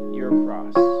your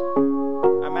cross.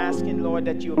 I'm asking, Lord,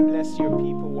 that you bless your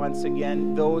people once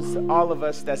again, all of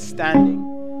us that's standing.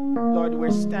 Lord,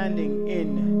 we're standing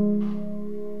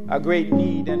in a great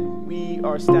need, and we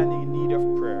are standing in need of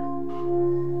prayer.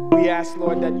 We ask,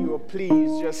 Lord, that you will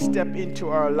please just step into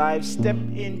our lives, step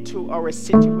into our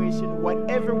situation,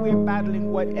 whatever we're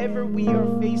battling, whatever we are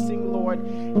facing, Lord,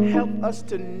 help us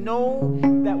to know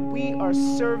that we are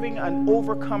serving an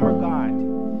overcomer God.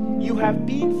 You have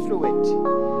been through it.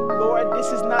 Lord, this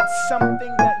is not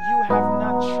something that you have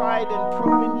not tried and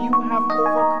proven. You have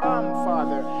overcome,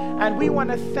 Father. And we want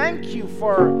to thank you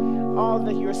for all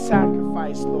that your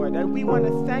sacrifice, Lord. And we want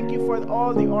to thank you for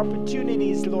all the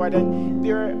opportunities, Lord. And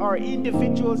there are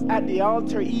individuals at the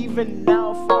altar even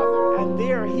now, Father, and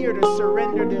they are here to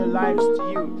surrender their lives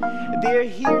to you. They're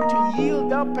here to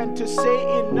yield up and to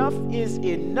say enough is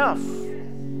enough.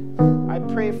 I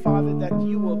pray, Father, that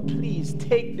you will please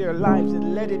take their lives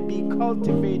and let it be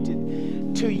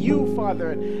cultivated to you,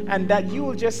 Father, and that you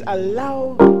will just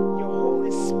allow your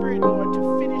Holy Spirit, Lord,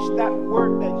 to finish that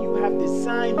work that you have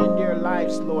designed in their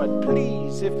lives, Lord.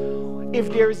 Please, if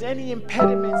there is any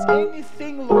impediments,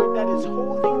 anything, Lord, that is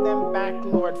holding them back,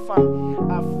 Lord, from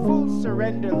a full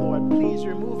surrender, Lord, please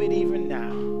remove it even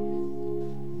now.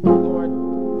 Lord,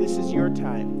 this is your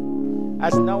time.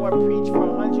 As Noah preached for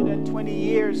 120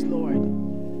 years, Lord,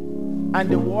 and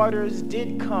the waters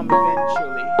did come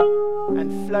eventually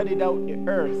and flooded out the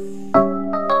earth.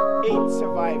 8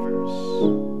 survivors.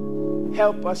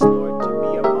 Help us, Lord, to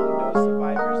be among those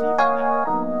survivors even now.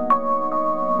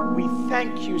 We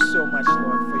thank you so much,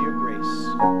 Lord, for your grace,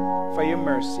 for your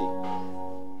mercy,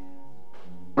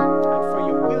 and for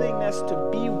your willingness to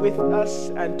be with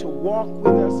us and to walk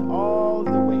with us all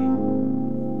the way.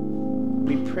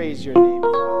 We praise your name,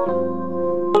 Father.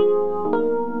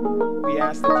 We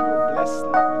ask that you will bless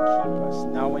and keep us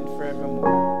now and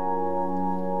forevermore.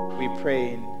 We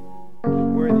pray in the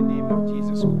worthy name of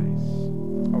Jesus Christ,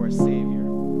 our Savior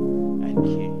and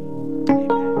King.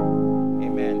 Amen.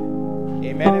 Amen.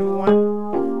 Amen, everyone.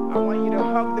 I want you to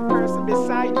hug the person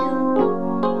beside you.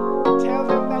 Tell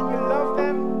them that you love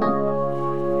them.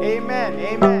 Amen.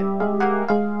 Amen.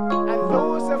 And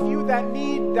those of you that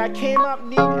came up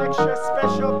need extra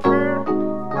special prayer,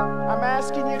 I'm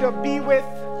asking you to be with,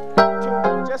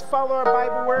 to just follow our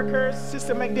Bible workers.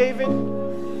 Sister McDavid.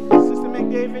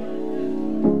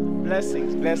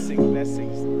 Blessings, blessings,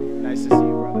 blessings. Nice to see you,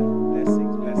 brother.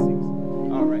 Blessings, blessings.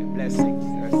 All right, blessings,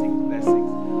 blessings,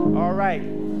 blessings. All right.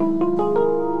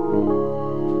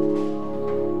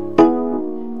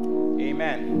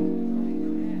 Amen.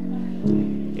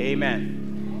 Amen.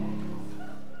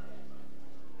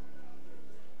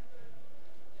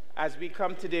 As we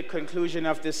come to the conclusion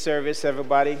of this service,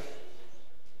 everybody,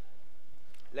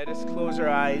 let us close our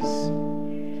eyes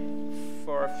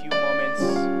for a few moments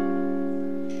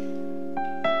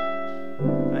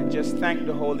and just thank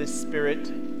the Holy Spirit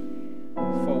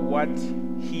for what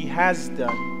he has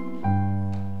done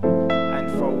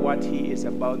and for what he is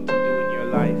about to do in your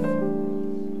life.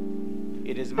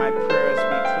 It is my prayer as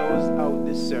we close out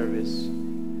this service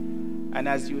and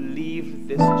as you leave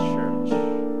this church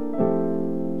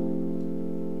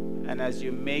and as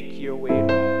you make your way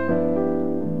home,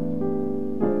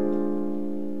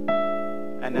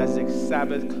 and as the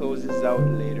Sabbath closes out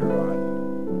later on,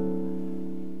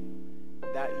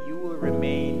 that you will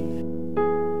remain,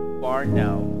 or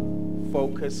now,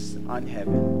 focused on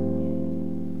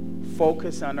heaven,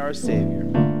 focus on our Savior,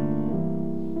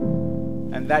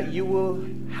 and that you will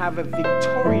have a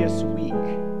victorious week,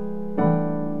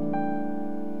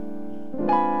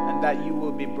 and that you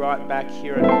will be brought back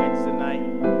here on Wednesday night.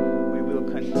 We will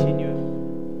continue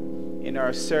in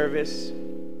our service,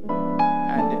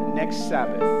 and next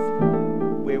Sabbath,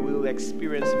 where we will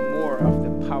experience more of the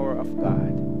power of God.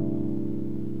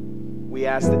 We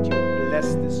ask that you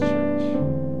bless this church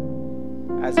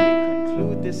as we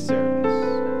conclude this service.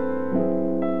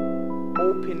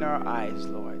 Open our eyes,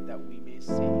 Lord, that we may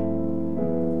see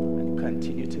and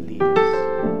continue to lead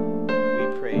us.